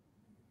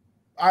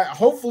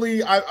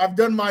hopefully I've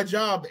done my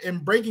job in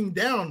breaking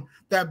down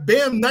that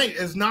Bam Knight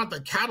is not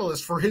the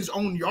catalyst for his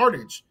own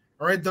yardage.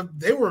 All right,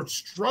 they were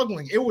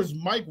struggling. It was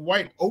Mike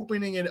White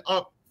opening it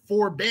up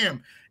for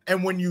Bam.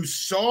 And when you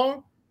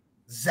saw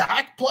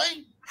Zach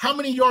play, how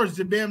many yards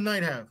did Bam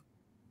Knight have?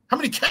 How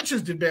many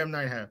catches did Bam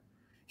Knight have?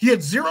 He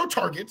had 0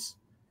 targets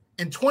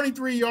and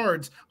 23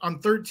 yards on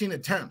 13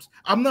 attempts.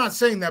 I'm not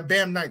saying that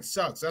Bam Knight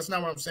sucks. That's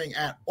not what I'm saying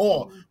at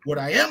all. What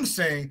I am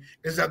saying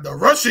is that the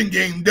rushing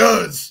game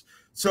does.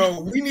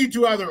 So we need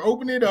to either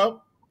open it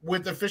up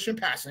with efficient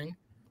passing,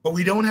 but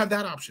we don't have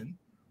that option,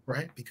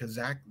 right? Because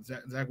Zach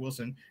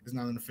Wilson is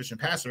not an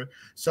efficient passer.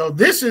 So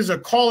this is a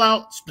call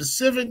out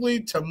specifically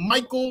to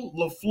Michael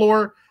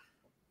LaFleur.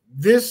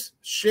 This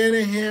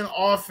Shanahan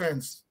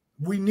offense,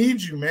 we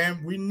need you,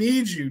 man. We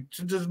need you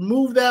to just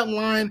move that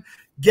line,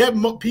 get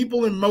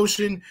people in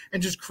motion,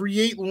 and just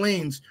create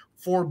lanes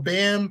for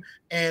Bam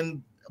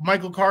and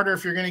Michael Carter,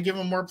 if you're going to give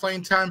him more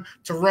playing time,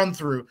 to run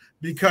through.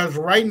 Because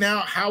right now,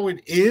 how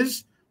it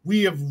is,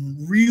 we have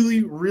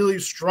really, really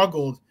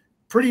struggled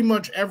pretty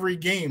much every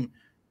game.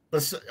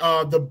 But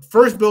the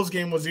first Bills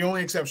game was the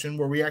only exception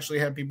where we actually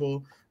had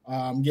people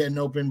getting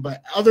open.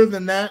 But other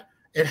than that,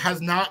 it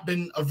has not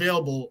been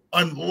available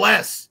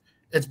unless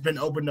it's been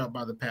opened up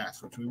by the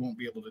pass, which we won't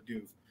be able to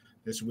do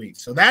this week.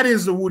 So that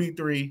is the Wudi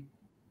 3.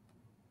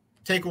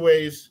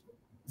 Takeaways,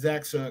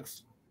 Zach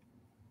sucks.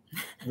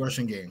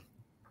 Rushing game.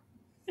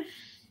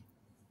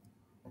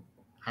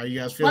 How you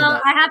guys feel about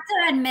it? I have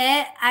to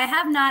admit, I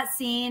have not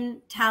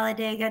seen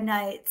Talladega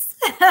Nights.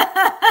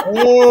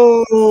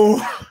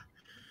 Oh.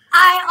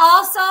 I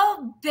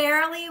also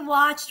barely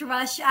watched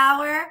Rush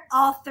Hour,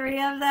 all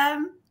 3 of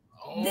them,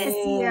 this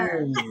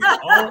year.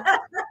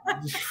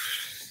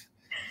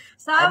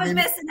 So I was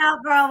missing out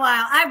for a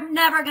while. I'm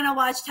never going to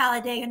watch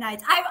Talladega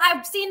Nights.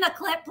 I've seen the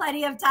clip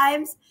plenty of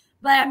times,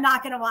 but I'm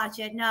not going to watch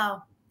it.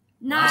 No,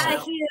 not a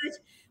huge.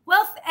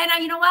 Well, and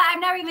you know what? I've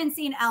never even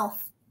seen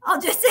Elf. I'll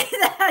just say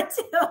that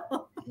too.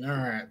 All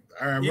right.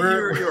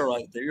 You're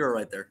right there. You're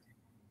right there.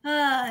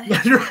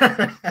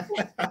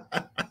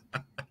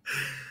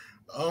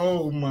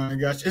 Oh my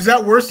gosh. Is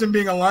that worse than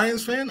being a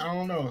Lions fan? I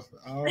don't know.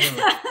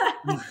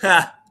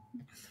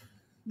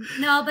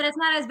 No, but it's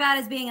not as bad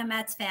as being a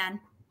Mets fan.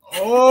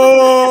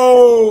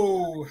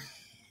 Oh.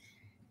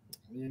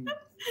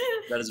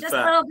 That is just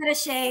a little bit of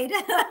shade.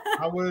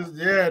 I was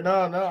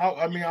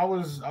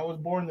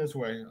born this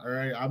way. All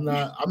right. I'm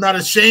not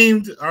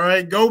ashamed. All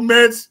right. Go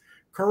Mets.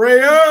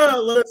 Correa.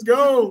 Let's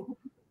go.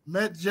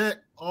 Met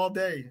Jet all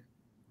day.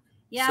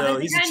 Yeah. So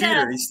he's a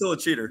cheater. He's still a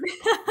cheater.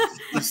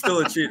 He's still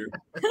a cheater.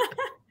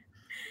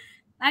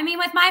 I mean,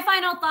 with my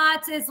final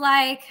thoughts is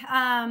like,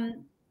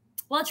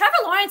 well, Trevor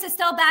Lawrence is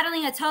still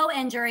battling a toe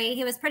injury.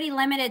 He was pretty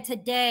limited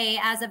today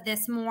as of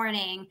this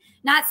morning.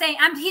 Not saying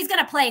he's going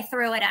to play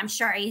through it, I'm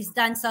sure. He's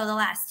done so the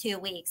last 2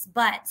 weeks.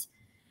 But,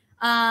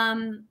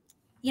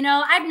 you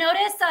know, I've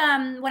noticed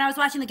when I was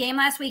watching the game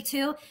last week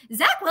too,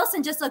 Zach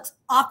Wilson just looks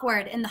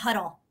awkward in the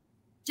huddle.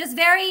 Just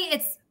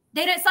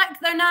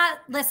they're not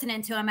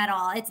listening to him at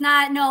all.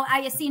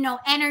 I see no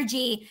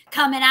energy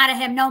coming out of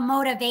him, no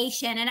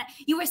motivation. And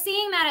you were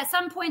seeing that at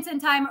some points in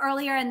time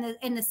earlier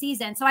in the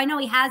season. So I know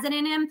he has it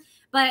in him.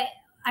 But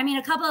I mean,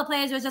 a couple of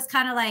plays was just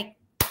kind of like,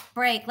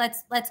 break,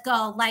 let's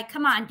go. Like,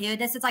 come on, dude.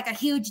 This is like a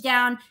huge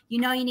down.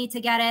 You know you need to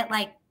get it.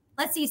 Like,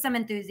 let's see some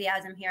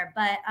enthusiasm here.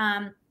 But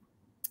I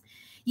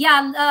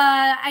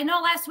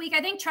know last week, I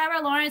think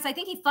Trevor Lawrence, I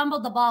think he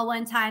fumbled the ball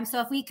one time. So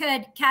if we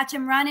could catch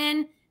him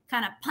running,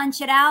 kind of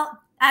punch it out,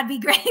 that'd be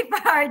great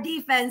for our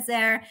defense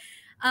there.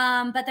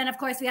 But then, of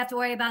course, we have to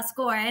worry about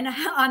scoring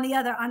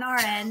on our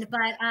end.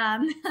 But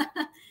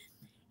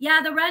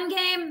the run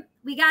game,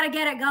 we got to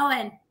get it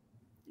going.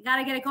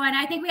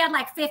 I think we had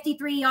like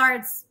 53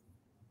 yards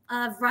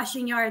of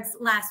rushing yards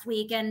last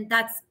week, and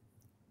that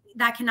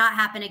cannot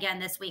happen again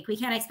this week. We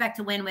can't expect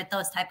to win with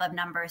those type of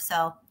numbers.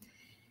 So,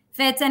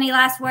 Fitz, any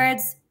last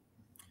words?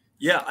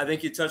 Yeah, I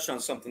think you touched on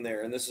something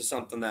there, and this is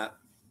something that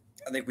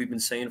I think we've been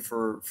saying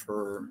for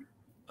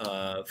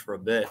a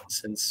bit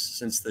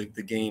since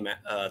the game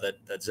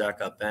that Zach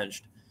got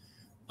benched.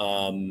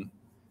 You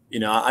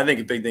know, I think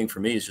a big thing for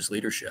me is just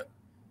leadership.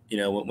 You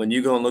know, when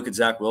you go and look at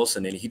Zach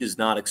Wilson, and he does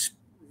not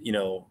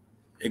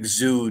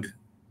exude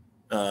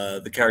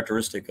the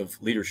characteristic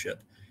of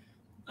leadership.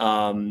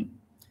 I'm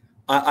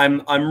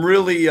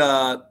really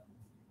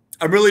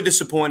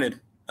disappointed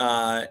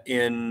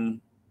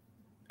in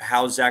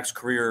how Zach's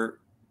career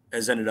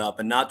has ended up,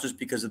 and not just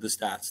because of the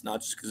stats,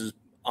 not just because it's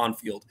on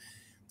field.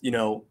 You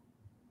know,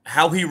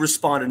 how he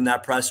responded in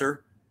that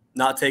presser,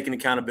 not taking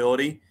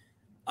accountability,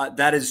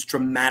 that has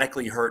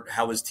dramatically hurt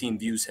how his team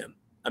views him.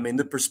 I mean,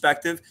 the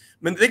perspective.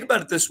 I mean, think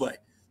about it this way.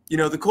 You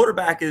know, the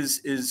quarterback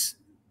is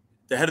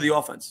the head of the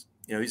offense.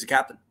 You know, he's a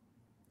captain.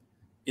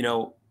 You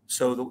know,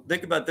 so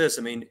think about this.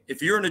 I mean,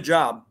 if you're in a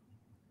job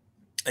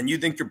and you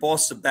think your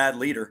boss is a bad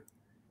leader,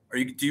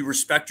 do you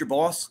respect your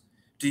boss?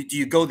 Do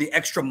you go the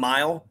extra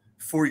mile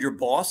for your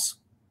boss?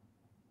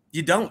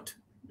 You don't.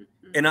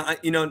 And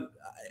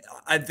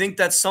I think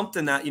that's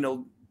something that, you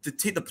know, the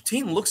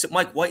team looks at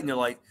Mike White and they're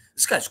like,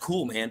 this guy's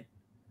cool, man.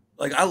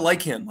 Like, I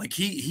like him. Like,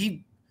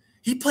 he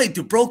played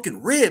through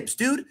broken ribs,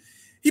 dude.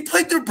 He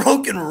played through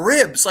broken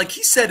ribs. Like,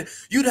 he said,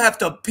 you'd have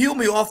to peel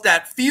me off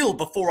that field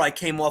before I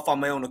came off on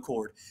my own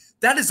accord.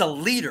 That is a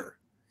leader.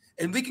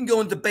 And we can go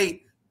and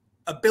debate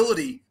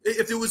ability.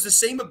 If it was the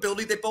same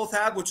ability they both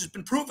have, which has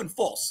been proven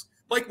false,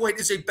 Mike White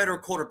is a better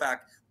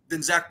quarterback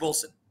than Zach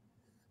Wilson.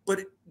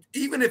 But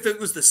even if it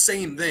was the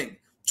same thing,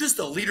 just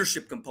a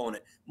leadership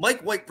component,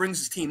 Mike White brings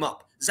his team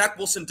up. Zach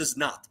Wilson does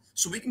not.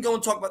 So we can go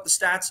and talk about the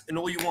stats and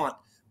all you want,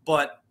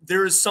 but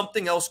there is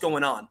something else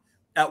going on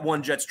at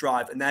One Jets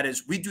Drive, and that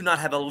is we do not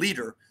have a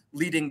leader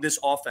leading this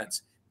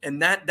offense.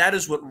 And that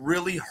is what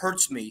really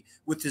hurts me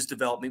with his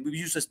development. We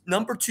used a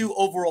number 2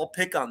 overall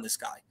pick on this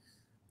guy,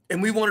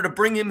 and we wanted to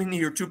bring him in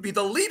here to be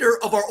the leader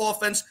of our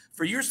offense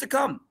for years to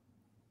come.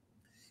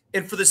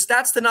 And for the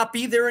stats to not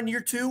be there in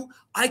year 2,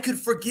 I could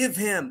forgive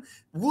him.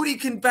 Wudi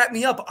can back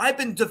me up. I've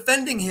been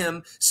defending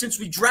him since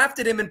we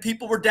drafted him and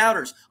people were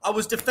doubters. I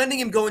was defending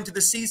him going into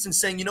the season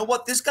saying, you know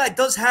what, this guy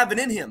does have it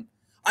in him.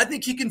 I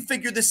think he can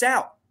figure this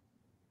out.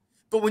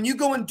 But when you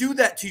go and do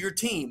that to your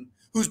team,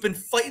 who's been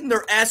fighting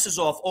their asses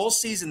off all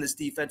season, this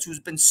defense, who's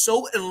been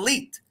so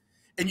elite,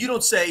 and you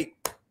don't say,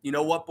 you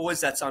know what,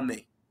 boys, that's on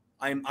me.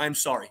 I'm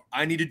sorry.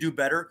 I need to do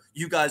better.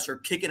 You guys are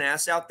kicking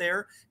ass out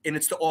there, and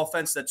it's the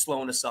offense that's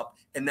slowing us up,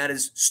 and that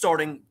is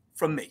starting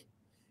from me.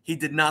 He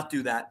did not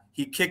do that.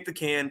 He kicked the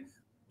can,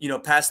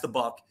 past the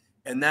buck,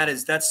 and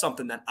that's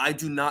something that I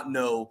do not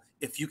know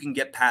if you can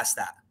get past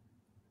that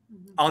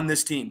on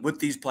this team with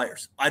these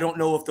players. I don't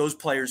know if those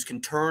players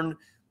can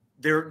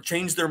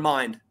change their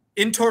mind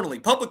internally.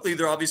 Publicly,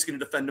 they're obviously going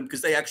to defend him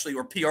because they actually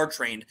were PR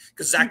trained,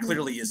 because Zach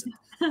clearly isn't.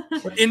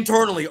 But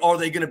internally, are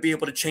they going to be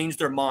able to change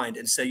their mind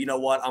and say, you know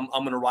what, I'm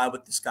going to ride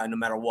with this guy no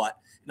matter what,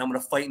 and I'm going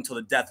to fight until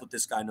the death with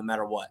this guy no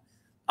matter what?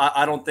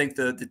 I don't think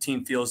the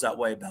team feels that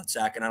way about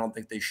Zach, and I don't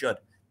think they should.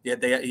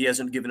 He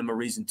hasn't given him a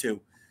reason to.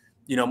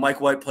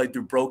 Mike White played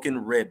through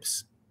broken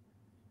ribs.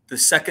 The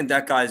second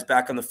that guy is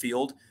back on the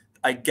field,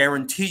 I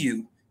guarantee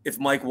you, if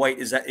Mike White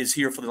is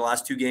here for the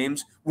last 2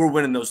 games, we're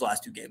winning those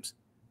last 2 games.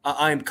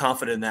 I am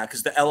confident in that,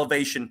 because the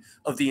elevation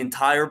of the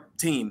entire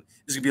team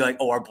is going to be like,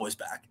 oh, our boy's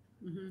back.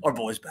 Mm-hmm. Our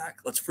boy's back.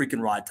 Let's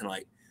freaking ride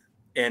tonight.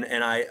 And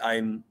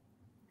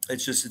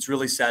it's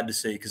really sad to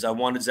see, because I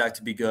wanted Zach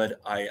to be good.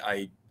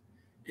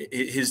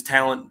 His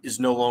talent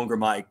is no longer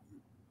my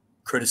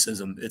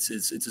criticism. It's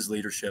his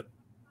leadership.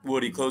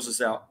 Wudi, close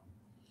us out.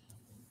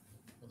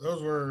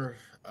 Those were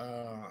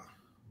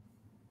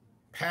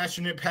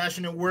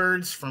passionate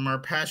words from our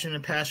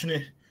passionate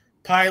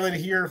pilot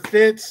here,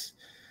 Fitz.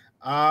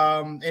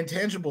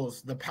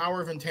 Intangibles, the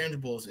power of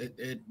intangibles,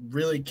 it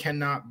really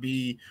cannot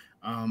be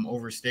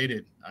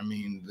overstated. I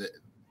mean,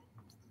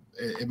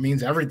 it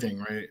means everything,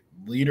 right?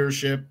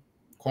 Leadership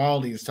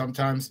qualities.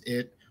 Sometimes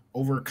it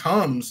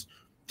overcomes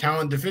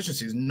talent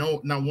deficiencies.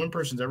 Not one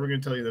person's ever going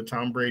to tell you that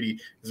Tom Brady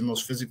is the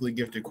most physically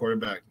gifted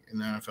quarterback in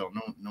the NFL.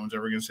 No one's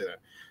ever going to say that.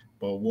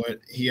 But what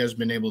he has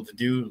been able to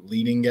do,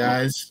 leading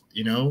guys,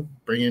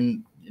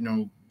 bringing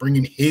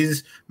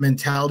his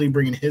mentality,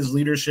 bringing his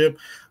leadership,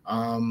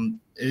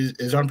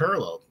 is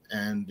unparalleled.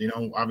 And,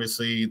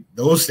 obviously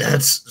those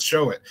stats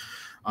show it.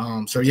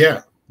 So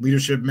yeah,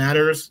 leadership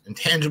matters.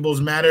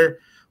 Intangibles matter.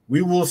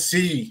 We will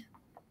see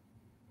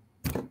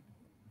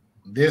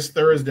this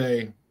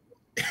Thursday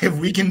if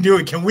we can do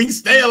it. Can we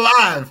stay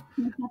alive?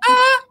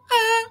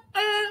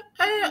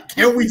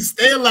 Can we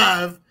stay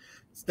alive?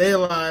 Stay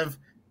alive.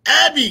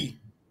 Abby,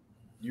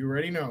 you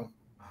already know.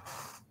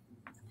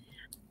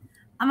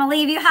 I'm going to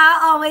leave you how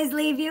I always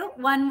leave you.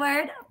 1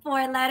 word,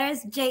 4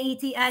 letters,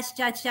 Jets,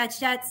 Jets, Jets,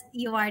 Jets.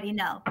 You already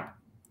know.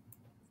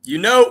 You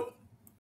know.